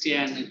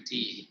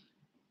Christianity.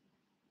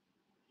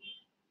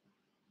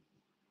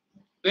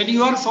 When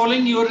you are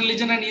following your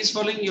religion and he is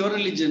following your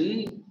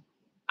religion,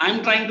 I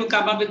am trying to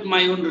come up with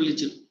my own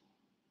religion.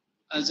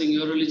 I am saying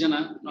your religion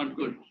not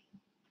good.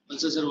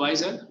 Also, sir, why,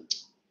 sir?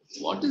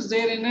 What is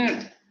there in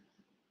it?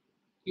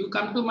 You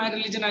come to my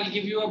religion, I'll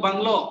give you a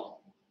bungalow.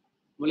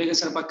 Bolega,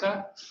 sir,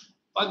 pakka?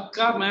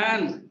 Pakka,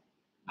 man.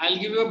 I'll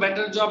give you a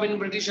better job in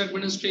British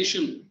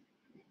administration.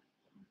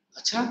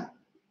 Acha?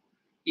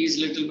 He is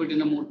little bit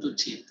in a mood to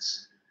change.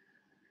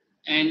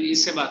 And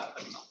isse baat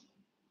karna.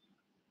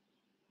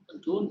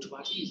 But don't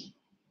worry.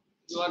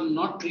 You are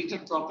not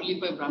treated properly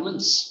by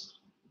Brahmins.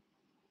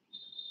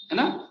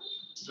 Right?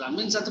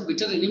 Brahmins are the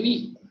bitter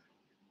enemy.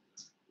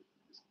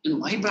 And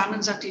why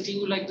Brahmins are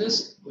treating you like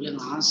this?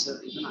 Well, sir,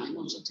 even I'm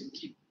also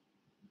thinking.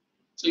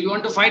 So you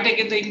want to fight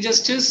against the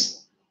injustice?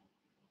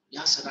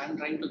 Yeah, sir, I'm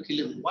trying to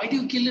kill him. Why do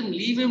you kill him?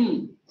 Leave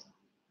him.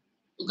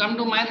 To come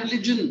to my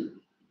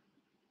religion.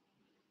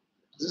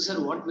 Sir,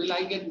 what will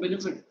I get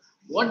benefit?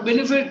 What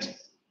benefit?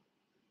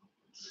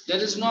 There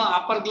is no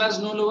upper class,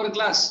 no lower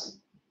class.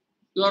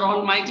 You are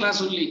all my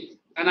class only,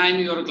 and I am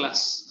your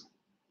class.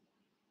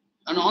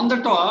 And on the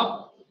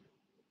top,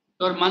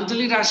 your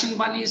monthly ration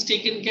money is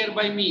taken care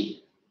by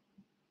me.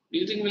 Do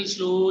you think we'll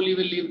slowly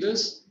leave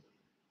this?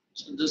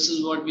 So this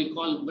is what we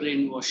call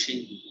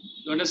brainwashing.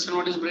 You understand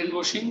what is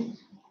brainwashing?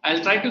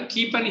 I'll try to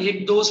keep and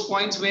hit those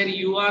points where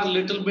you are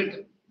little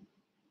bit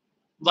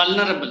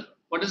vulnerable.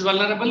 What is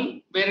vulnerable?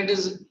 Where it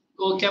is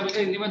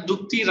vocabulary Hindi mein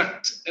dukti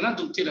rakt, है ना?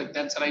 Dukti rakt,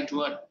 that's the right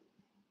word.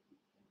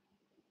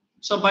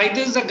 So by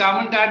this the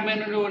government had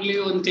made only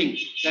one thing,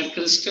 that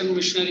Christian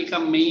missionary का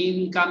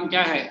main काम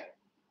क्या है?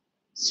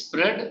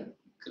 Spread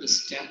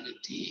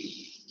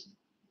Christianity.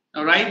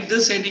 Now write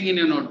this heading in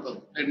your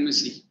notebook. Let me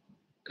see.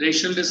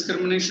 Racial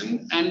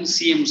discrimination and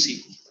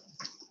CMC.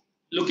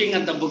 Looking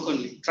at the book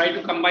only. Try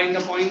to combine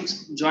the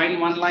points, join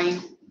one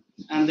line,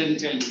 and then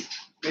tell me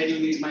where you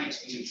need my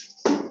explanation.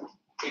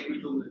 Take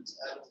me 2 minutes.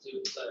 I will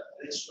give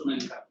the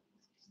instrument card.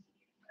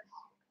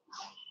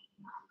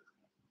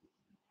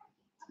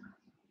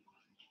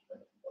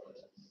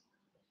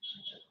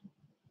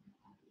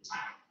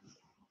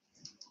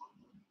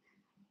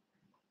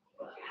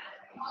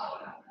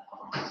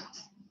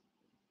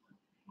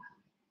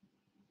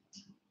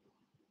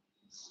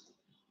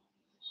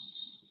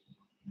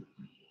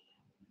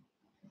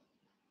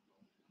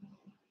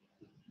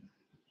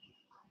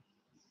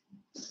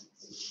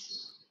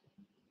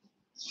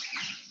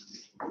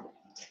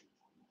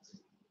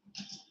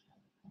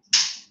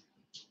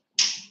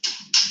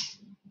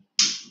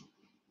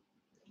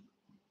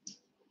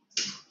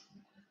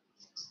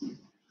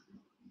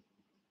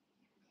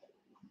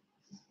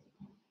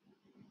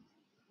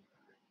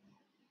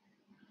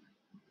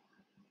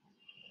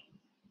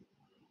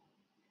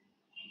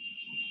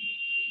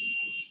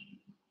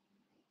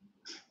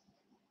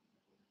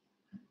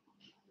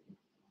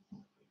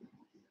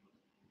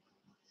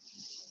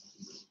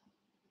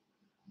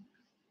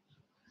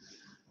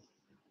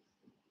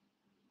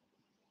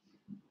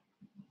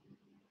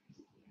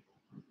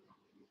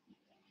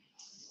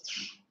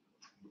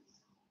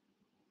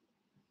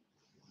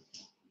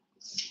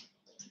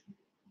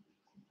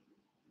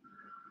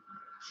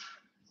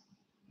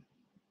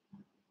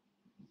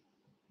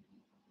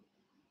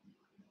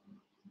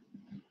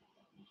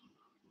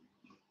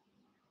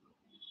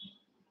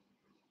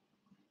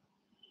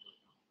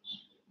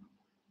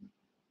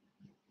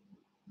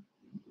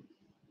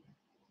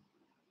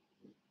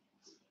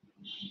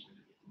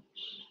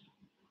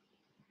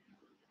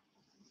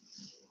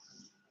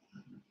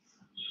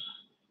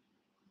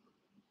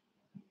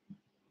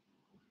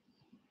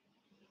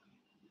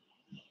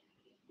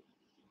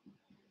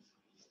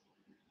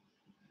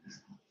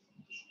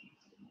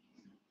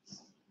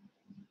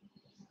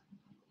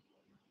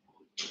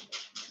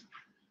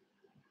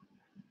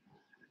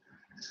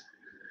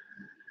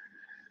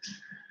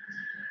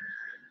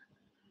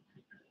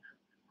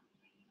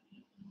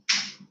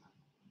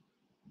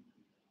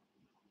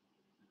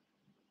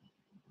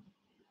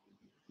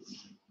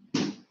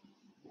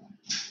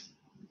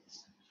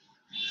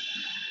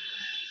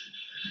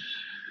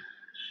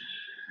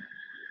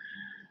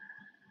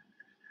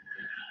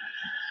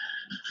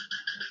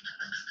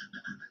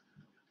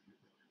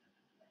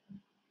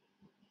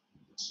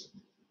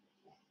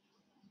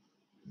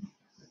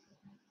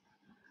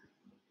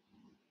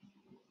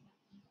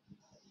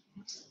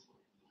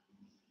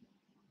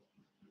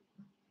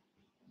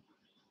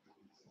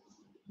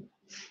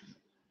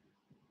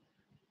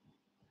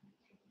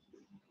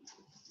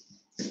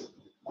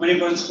 How many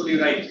points could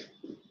you write?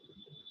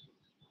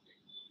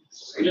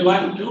 Only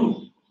 1,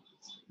 2.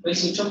 Well,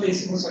 switch off the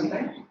AC for some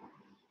time.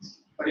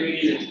 Or do you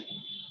need it?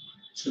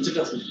 Switch it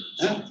off.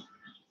 Huh?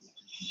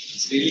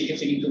 It's really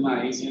getting into my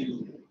eyes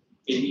and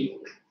maybe.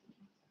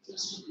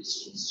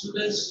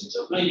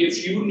 No,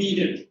 if you need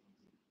it,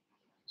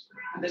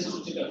 then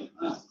switch it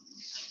off.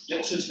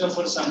 Let's switch it off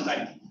for some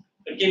time.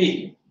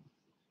 Okay,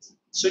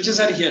 switches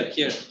are here.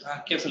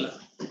 Careful.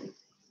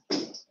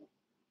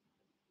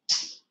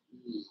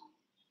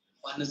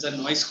 One is the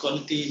noise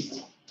quality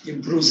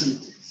improves.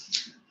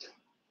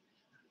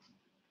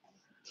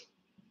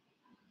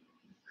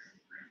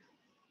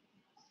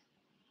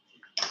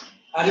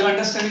 Are you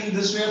understanding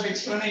this way of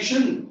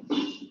explanation?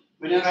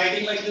 When you're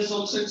writing like this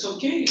also, it's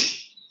okay.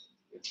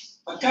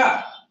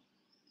 Pakka.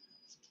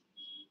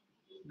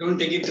 Don't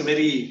take it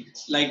very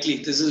lightly.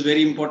 This is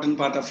very important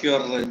part of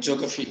your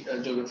geography,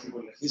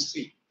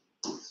 history.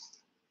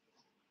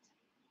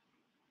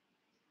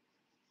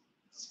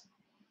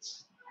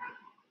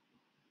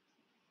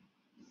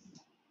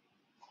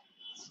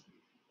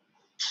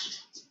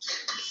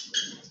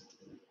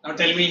 Now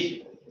tell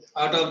me,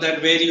 out of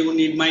that, where you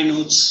need my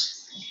notes,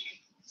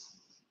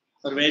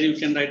 or where you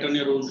can write on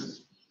your own.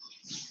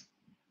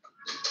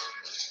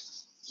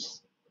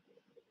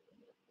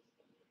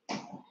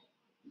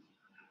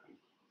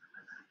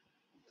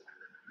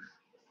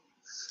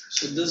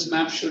 So this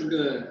map should,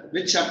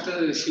 which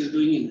chapter she is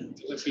doing in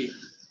geography?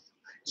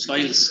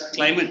 Soils,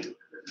 climate.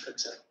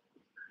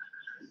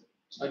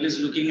 Or at least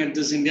looking at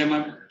this India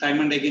map time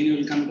and again, you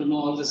will come to know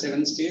all the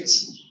 7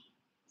 states.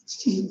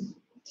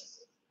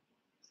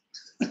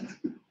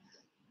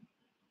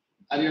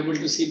 Are you able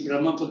to see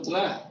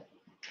Brahmaputra?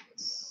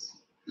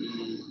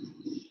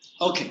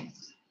 Okay,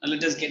 now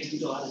let us get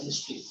into our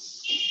history.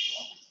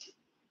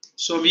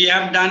 So we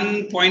have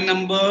done point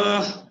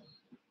number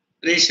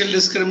racial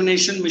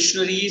discrimination,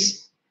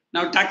 missionaries.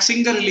 Now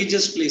taxing the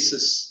religious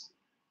places.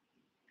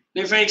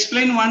 Now if I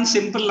explain one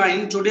simple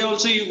line, today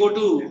also you go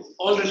to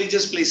all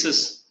religious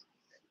places.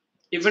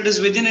 If it is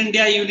within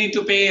India, you need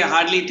to pay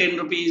hardly 10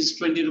 rupees,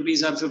 20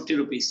 rupees or 50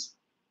 rupees.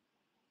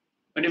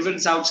 But if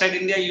it's outside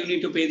India, you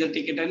need to pay the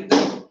ticket.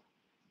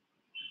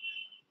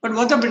 But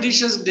what the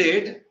Britishers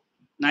did,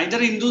 neither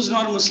Hindus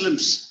nor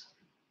Muslims,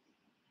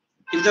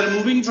 if they're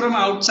moving from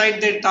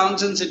outside their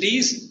towns and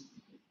cities,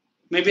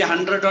 maybe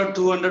 100 or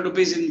 200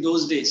 rupees in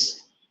those days.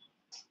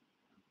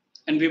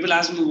 And people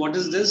ask me, what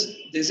is this?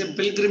 They say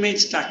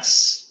pilgrimage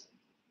tax.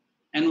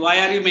 And why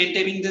are you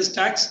maintaining this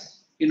tax?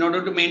 In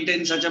order to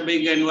maintain such a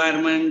big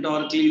environment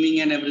or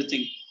cleaning and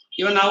everything.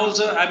 Even now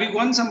also, have you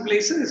gone some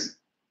places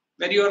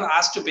where you are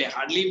asked to pay?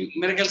 Hardly,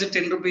 मेरे ख्याल से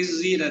 10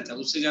 rupees ही रहता,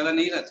 उससे ज़्यादा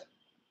नहीं रहता.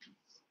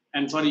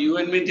 And for you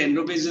and me, 10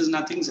 rupees is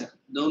nothing, sir.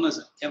 Don't know,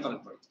 sir. क्या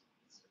फर्क पड़ता?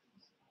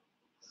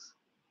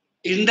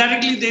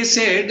 Indirectly, they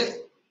said,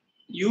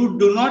 you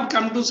do not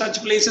come to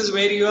such places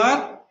where you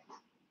are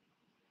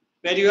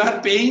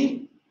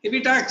paying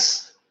heavy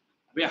tax.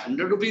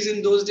 100 rupees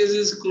in those days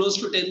is close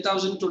to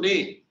 10,000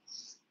 today.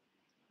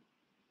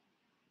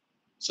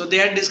 So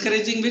they are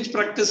discouraging which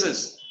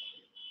practices?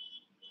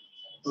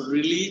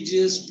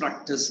 Religious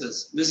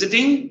practices.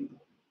 Visiting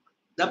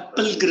the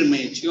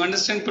pilgrimage. You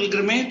understand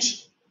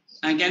pilgrimage?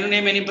 And can you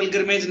name any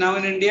pilgrimage now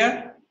in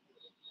India?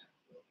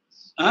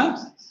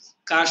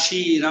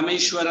 Kashi,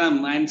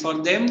 Rameshwaram, and for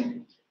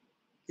them,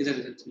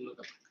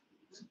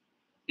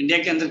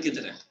 India के अंदर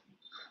किधर है?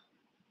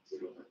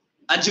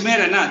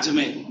 अजमेर है ना,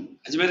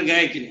 अजमेर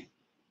गए कि नहीं?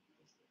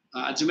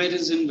 Ajmer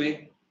is in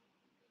way,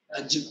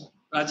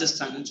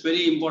 Rajasthan. It's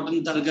very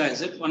important dargah,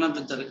 is it? One of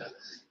the dargah.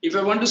 If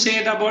I want to say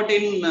it about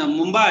in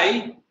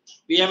Mumbai,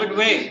 we have it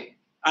where?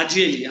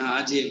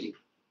 Ajeli.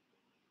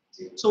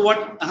 So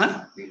what?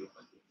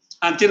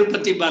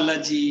 Tirupati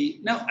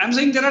Balaji. Now I'm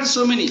saying there are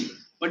so many.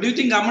 But do you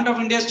think Government of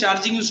India is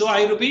charging you so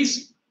high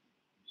rupees?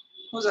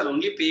 No, sir.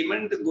 Only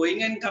payment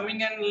going and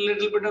coming and a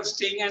little bit of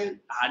staying and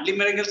hardly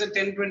miracles at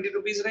 10-20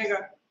 rupees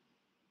rahega.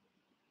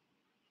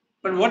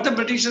 But what the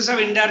Britishers have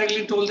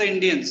indirectly told the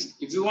Indians,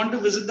 if you want to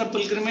visit the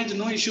pilgrimage,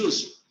 no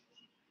issues.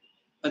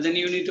 But then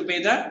you need to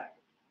pay the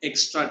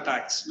extra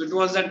tax. Which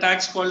was the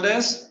tax called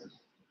as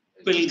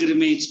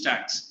pilgrimage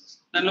tax.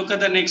 Now look at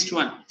the next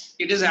one.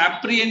 It is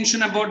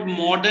apprehension about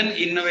modern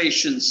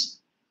innovations.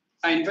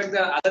 In fact,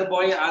 the other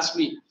boy asked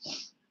me,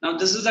 now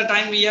this is the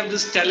time we have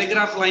this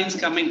telegraph lines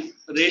coming,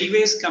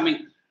 railways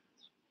coming.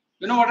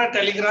 You know what are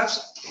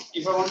telegraphs?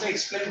 If I want to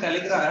explain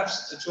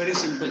telegraphs, it's very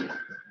simple.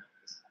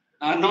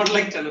 Not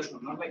like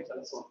telephone.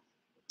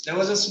 There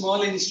was a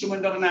small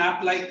instrument or an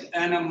app like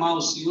and a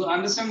mouse. You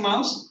understand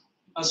mouse?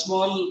 A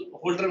small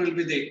holder will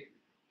be there.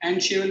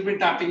 And she will be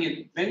tapping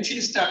it. When she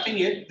is tapping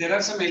it, there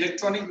are some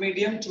electronic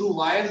medium through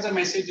wires the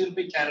message will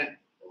be carried.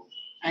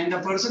 And the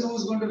person who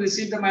is going to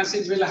receive the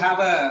message will have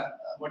a,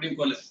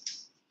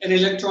 an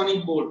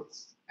electronic board.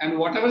 And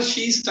whatever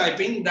she is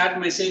typing, that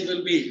message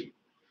will be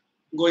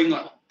going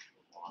on.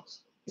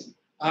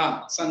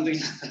 Something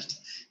like that.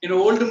 In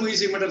old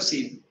movies you might have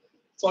seen.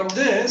 For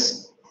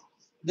this,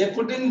 they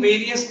put in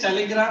various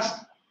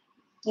telegraph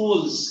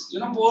poles. You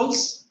know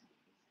poles?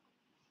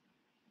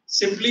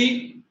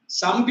 Simply,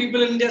 some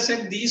people in India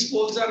said these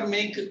poles are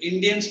make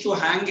Indians to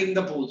hang in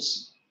the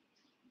poles.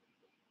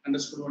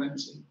 Understood what I'm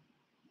saying?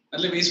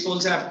 मतलब इस पोल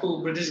से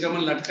आपको British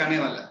government लटकाने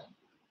वाला.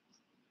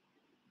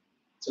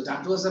 So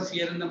that was the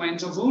fear in the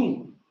minds of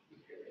whom?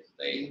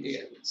 The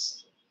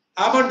Indians.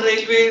 How about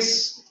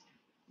railways?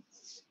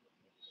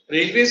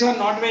 Railways are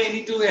not where you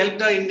need to help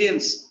the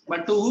Indians,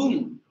 but to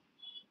whom?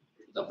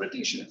 The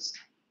Britishers.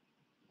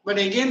 But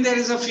again, there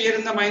is a fear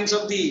in the minds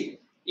of the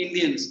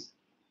Indians.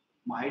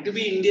 Might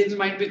be Indians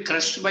might be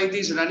crushed by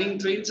these running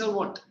trains or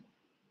what?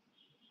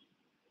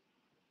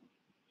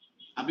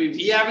 I mean,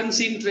 we haven't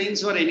seen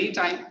trains for any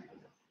time.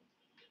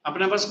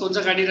 अपने पास कौन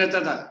सा गाड़ी रहता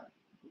था?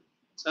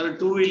 Sir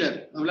 2-wheeler.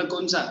 मतलब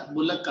कौन सा?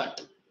 Bullock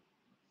cart.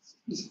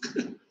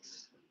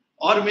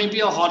 Or maybe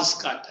a horse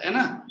cart, है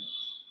ना?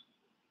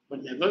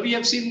 But never we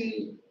have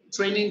seen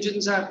train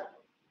engines are.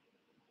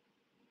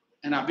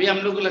 And अभी हम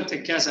लोग को लगता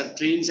है क्या सर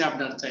ट्रेन से आप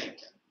डरता है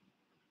क्या?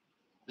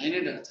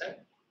 नहीं डरता है.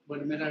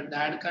 But मेरा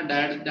डैड का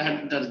डैड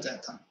डरता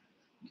था.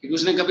 क्योंकि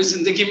उसने कभी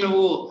जिंदगी में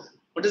वो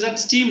what is that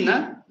steam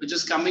ना? Which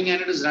is coming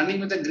and it is running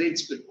with a great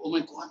speed. Oh my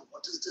God,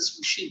 what is this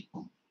machine?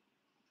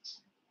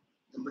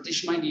 The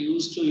British might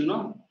used to,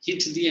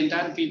 hit the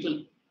entire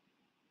people.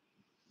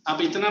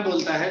 अब इतना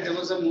बोलता है, there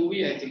was a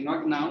movie, I think,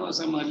 not now, or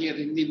some earlier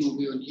Hindi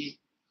movie only,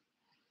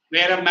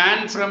 where a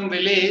man from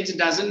village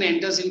doesn't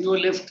enters into a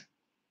lift.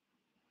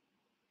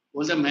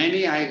 बोलता मैं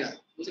नहीं आएगा.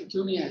 बोलता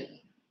क्यों नहीं आएगा?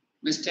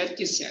 मैं स्टेयर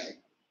किससे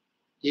आएगा?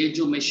 ये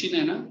जो मशीन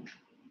है ना,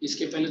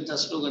 इसके पहले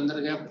 10 लोग अंदर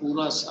गया,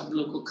 पूरा सब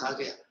लोग को खा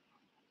गया।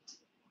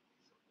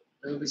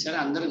 बेचारे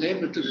अंदर गए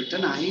बट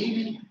रिटर्न आए ही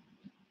नहीं।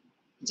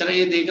 बेचारा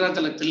ये देख रहा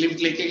था, लगता लिफ्ट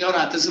लेके गया और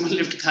आते समय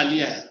लिफ्ट खाली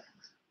आया।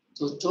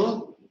 तो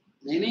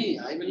नहीं,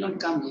 I will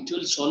not come, it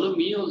will सॉलो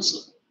me also.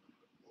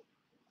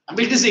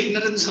 अभी it is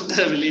ignorance of the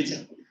village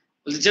है।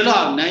 बोलते चलो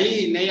आओ,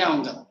 नहीं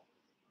आऊंगा।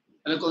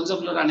 अरे कौन सा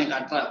फ्लोर आने का?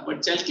 18,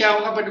 बट चल के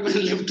आऊंगा, बट मैं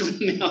लिफ्ट में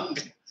नहीं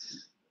आऊंगा।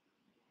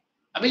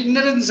 अभी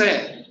इग्नोरेंस है।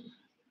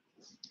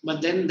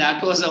 But then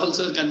that was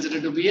also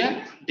considered to be a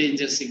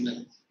danger signal.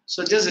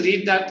 So just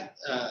read that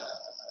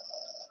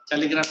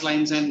telegraph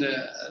lines and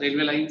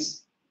railway lines.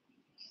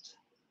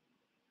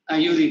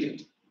 You read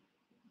it.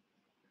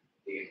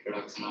 The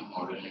introduction of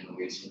modern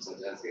innovations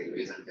such as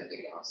railways and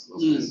telegraphs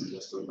was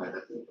misunderstood by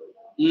the people.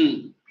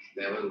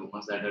 There were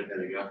rumors that the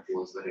telegraph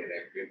poles were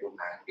erected to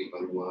hang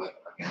people who were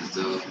against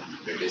the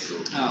British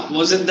rule.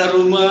 Was it the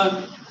rumor?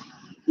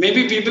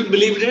 Maybe people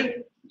believed it.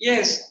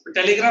 Yes,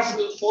 telegraph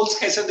poles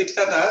कैसा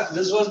दिखता था?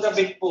 This was the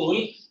big pole,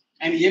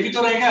 and ये भी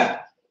तो रहेगा.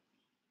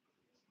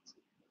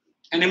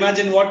 And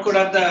imagine what could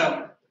have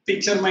the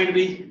picture might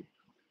be.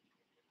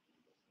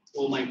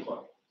 Oh my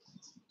God!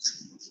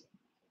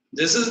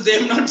 This is they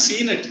have not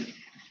seen it.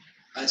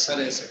 ऐसा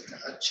रह सकता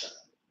है. अच्छा.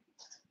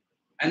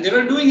 And they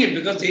were doing it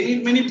because they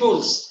need many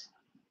poles.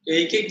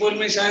 एक पोल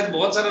में शायद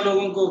बहुत सारे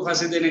लोगों को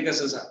फांसी देने का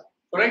सजा.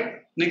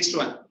 Correct? Next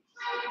one.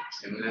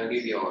 Similarly,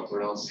 the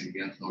Orthodox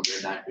Indians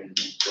noted that in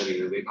the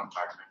railway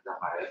compartment, the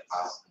higher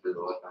caste and the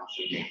lower caste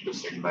were made to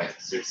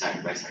sit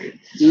side by side.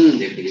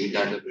 They believed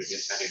that the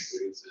British had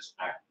introduced such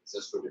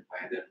practices to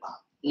define their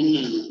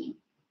plan.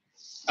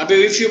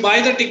 If you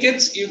buy the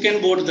tickets, you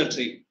can board the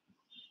train.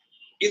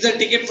 Is the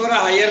ticket for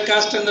a higher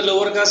caste and the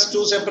lower caste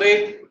two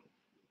separate?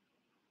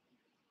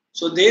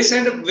 So they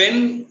said,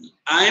 when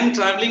I am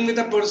traveling with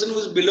a person who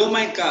is below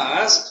my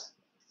caste,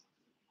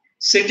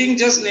 sitting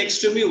just next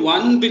to me,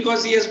 one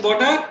because he has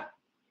bought a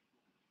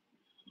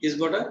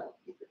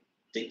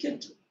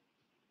ticket.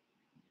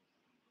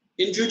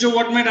 In future,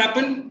 what might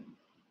happen?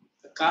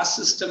 The caste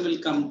system will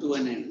come to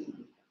an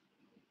end.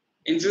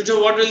 In future,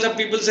 what will the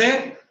people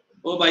say?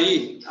 ओ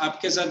भाई,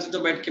 आपके साथ तो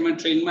बैठ के मैं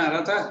train में आ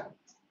रहा था,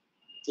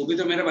 तो भी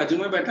तो मेरे बाजू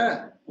में बैठा है।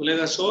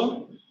 बोलेगा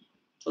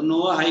so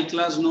no high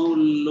class, no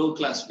low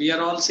class, we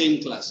are all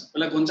same class.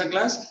 बोला कौन सा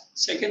क्लास?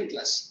 Second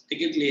class.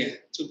 टिकट लिया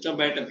है, चुपचाप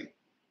बैठ अभी,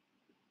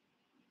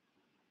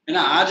 है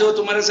ना। आज वो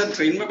तुम्हारे साथ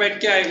ट्रेन में बैठ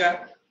के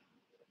आएगा।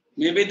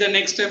 Maybe the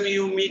next time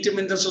you meet him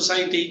in the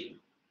society,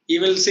 he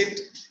will sit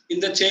in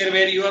the chair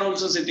where you are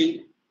also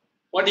sitting.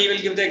 What he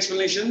will give the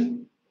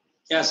explanation?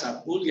 क्या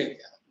साहब भूल गया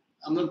क्या?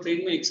 हम लोग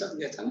ट्रेन में एक साथ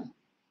गए था ना?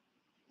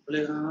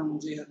 बोलेगा हाँ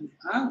मुझे याद नहीं।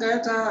 हाँ गया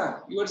था,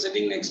 you are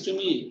sitting next to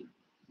me.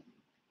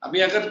 अभी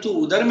अगर तू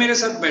उधर मेरे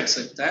साथ बैठ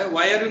सकता है,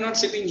 why are you not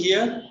sitting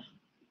here?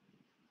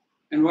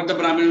 And what the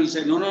Brahmin will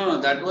say? No,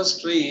 that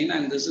was train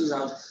and this is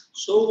house.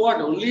 So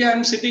what? Only I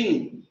am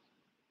sitting.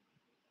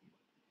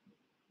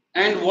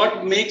 And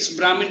what makes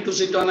Brahmin to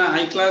sit on a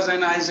high class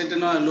and I sit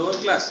on a lower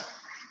class?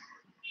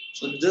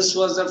 So this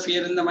was the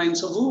fear in the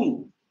minds of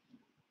whom?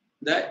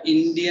 The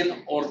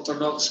Indian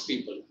Orthodox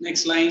people.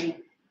 Next line.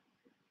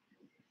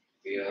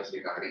 Fears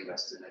regarding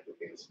Western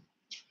education.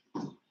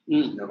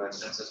 The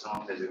Western system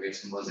of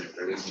education was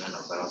introduced in a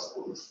number of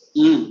schools.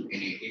 In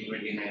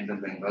 1829, the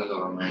Bengal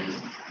government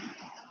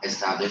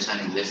established an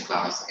English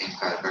class in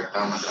Calcutta,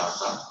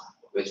 Madrasa,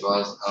 which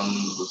was a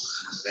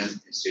Muslim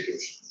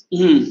institution.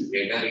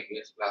 Later,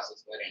 English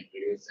classes were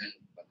introduced in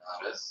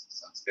Banaras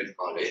Sanskrit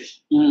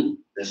College.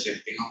 The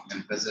shifting of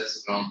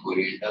emphasis from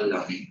Oriental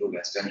learning to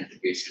Western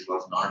education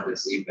was not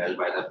received well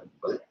by the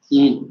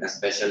people,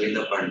 especially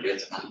the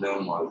Pandits and the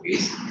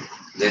Maulvis.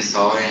 They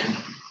saw in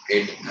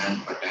it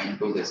an attempt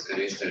to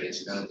discourage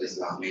traditional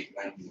Islamic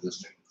and Hindu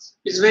studies.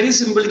 It's very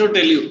simple to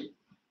tell you.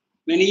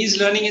 When he is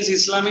learning his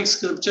Islamic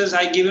scriptures,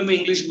 I give him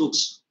English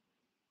books.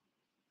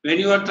 When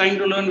you are trying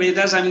to learn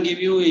Vedas, I am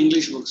giving you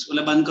English books.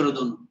 बोले बंद करो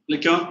दोनों. बोले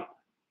क्यों?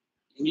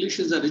 English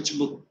is a rich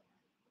book.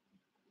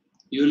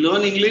 You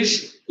learn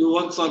English, you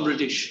work for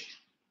British.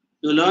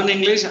 You learn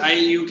English,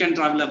 you can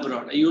travel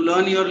abroad. You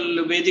learn your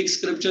Vedic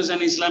scriptures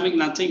and Islamic,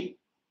 nothing.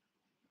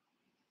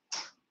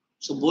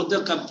 So both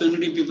the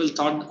community people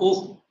thought,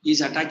 oh, he's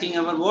attacking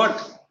our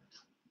what?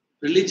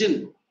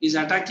 Religion. He's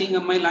attacking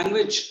my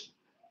language.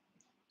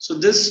 So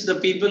this, the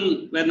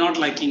people were not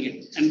liking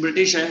it. And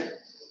British,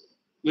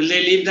 will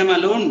they leave them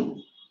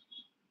alone?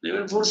 They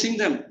were forcing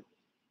them.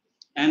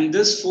 And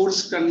this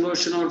forced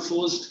conversion or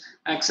forced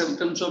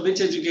acceptance of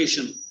which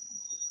education?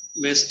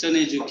 Western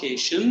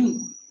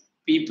education.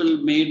 People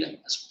made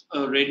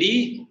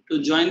ready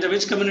to join the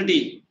which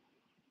community?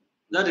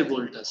 The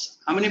revolters.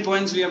 How many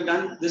points we have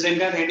done? This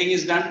entire heading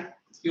is done.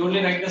 You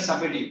only write the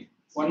subheading.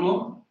 One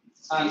more.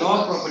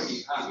 Law of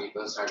property.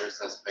 People started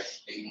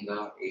suspecting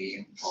the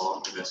aim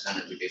of Western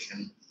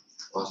education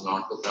was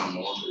not to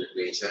promote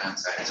literature and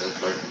sciences,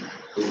 but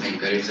to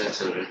encourage the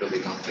children to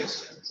become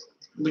Christians.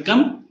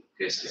 Become?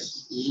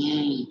 Christians.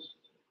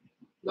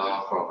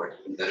 Law of property.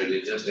 The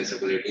Religious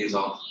Disabilities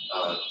Act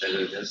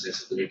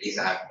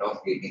of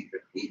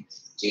 1850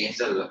 changed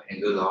the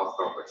Hindu law of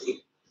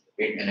property.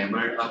 It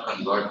enabled a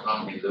convert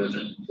from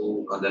Hinduism to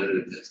other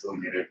religions to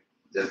inherit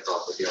their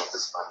property of the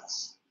spouse.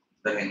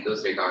 The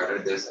Hindus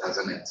regarded this as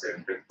an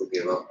incentive to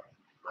give up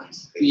one's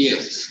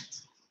Yes.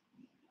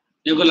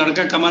 देखो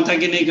लड़का कमाता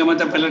कि नहीं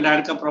कमाता, पहले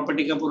dad का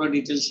property का पूरा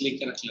डिटेल्स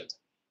लेके रख लेता.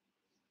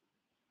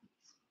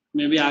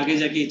 मैं भी आगे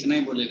जाके इतना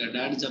ही बोलेगा,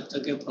 डैड जब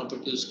तक है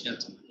प्रॉपर्टी उसके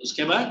हाथ में,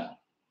 उसके बाद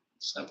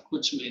सब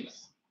कुछ मेरा.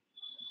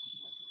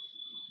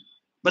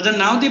 But then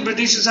now the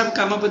Britishers have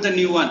come up with a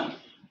new one.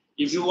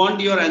 If you want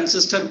your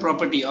ancestor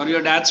property or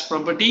your dad's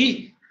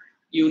property,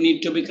 you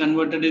need to be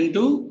converted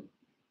into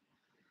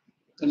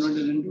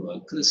a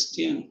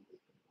Christian.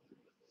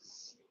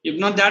 If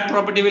not, that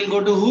property will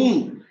go to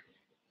whom?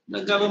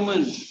 The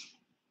government.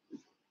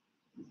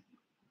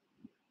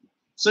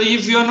 So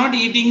if you are not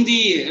eating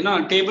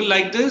the table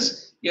like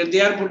this,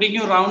 they are putting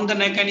you round the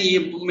neck and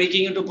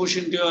making you to push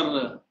into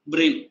your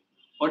brain.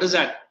 What is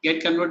that?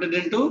 Get converted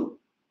into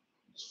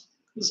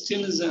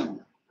Christianism.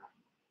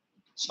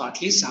 So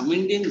at least some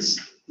Indians,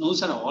 no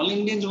sir, all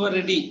Indians were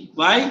ready.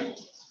 Why?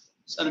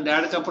 Sir,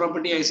 dad ka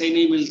property aisa hi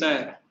nahi milta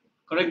hai.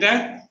 Correct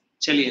that?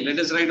 Chaliye, let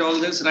us write all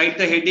this. Write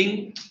the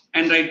heading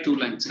and write 2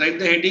 lines. Write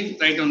the heading,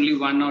 write only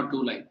 1 or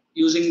 2 lines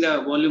using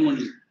the volume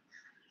only.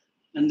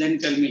 And then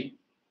tell me.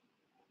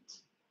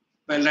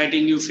 While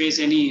writing, you face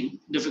any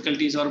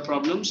difficulties or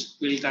problems,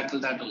 we'll tackle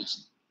that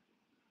also.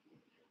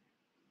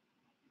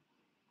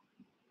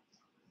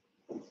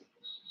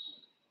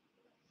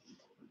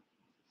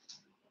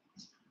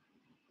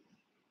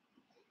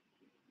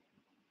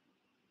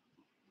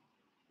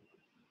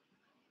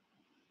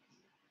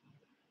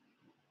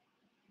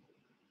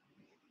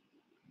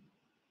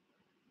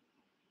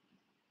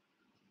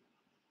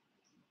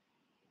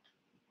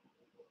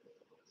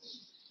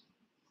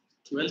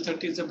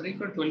 $12:30 is the break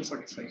or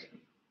 12:45?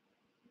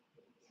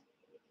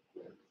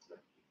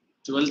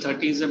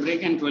 12:30 is the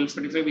break and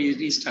 12:45 we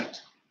restart.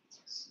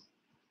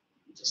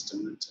 Just a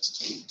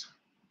minute.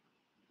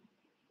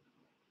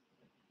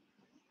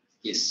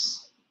 Yes.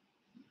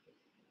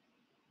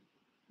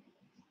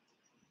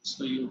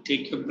 So you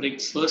take your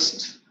break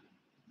first.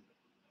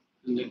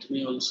 And let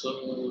me also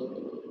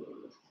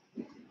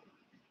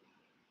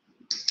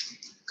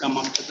come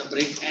after the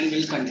break and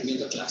we'll continue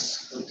the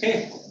class.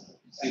 Okay?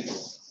 Thank you.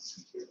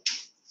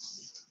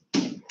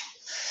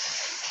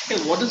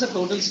 Okay, what is the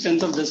total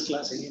strength of this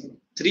class anyway?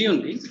 3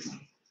 only.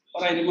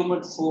 Or I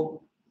remembered 4.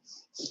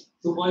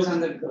 2 boys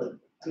and that girl.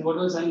 And what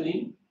was her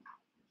name?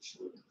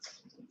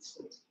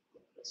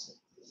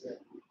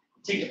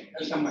 Okay,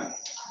 I'll come back.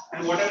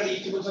 And whatever the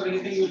equals or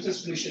anything, you'll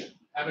just finish it.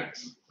 Have it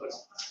first.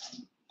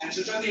 And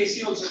switch on the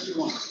AC also if you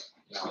want.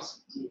 Yes.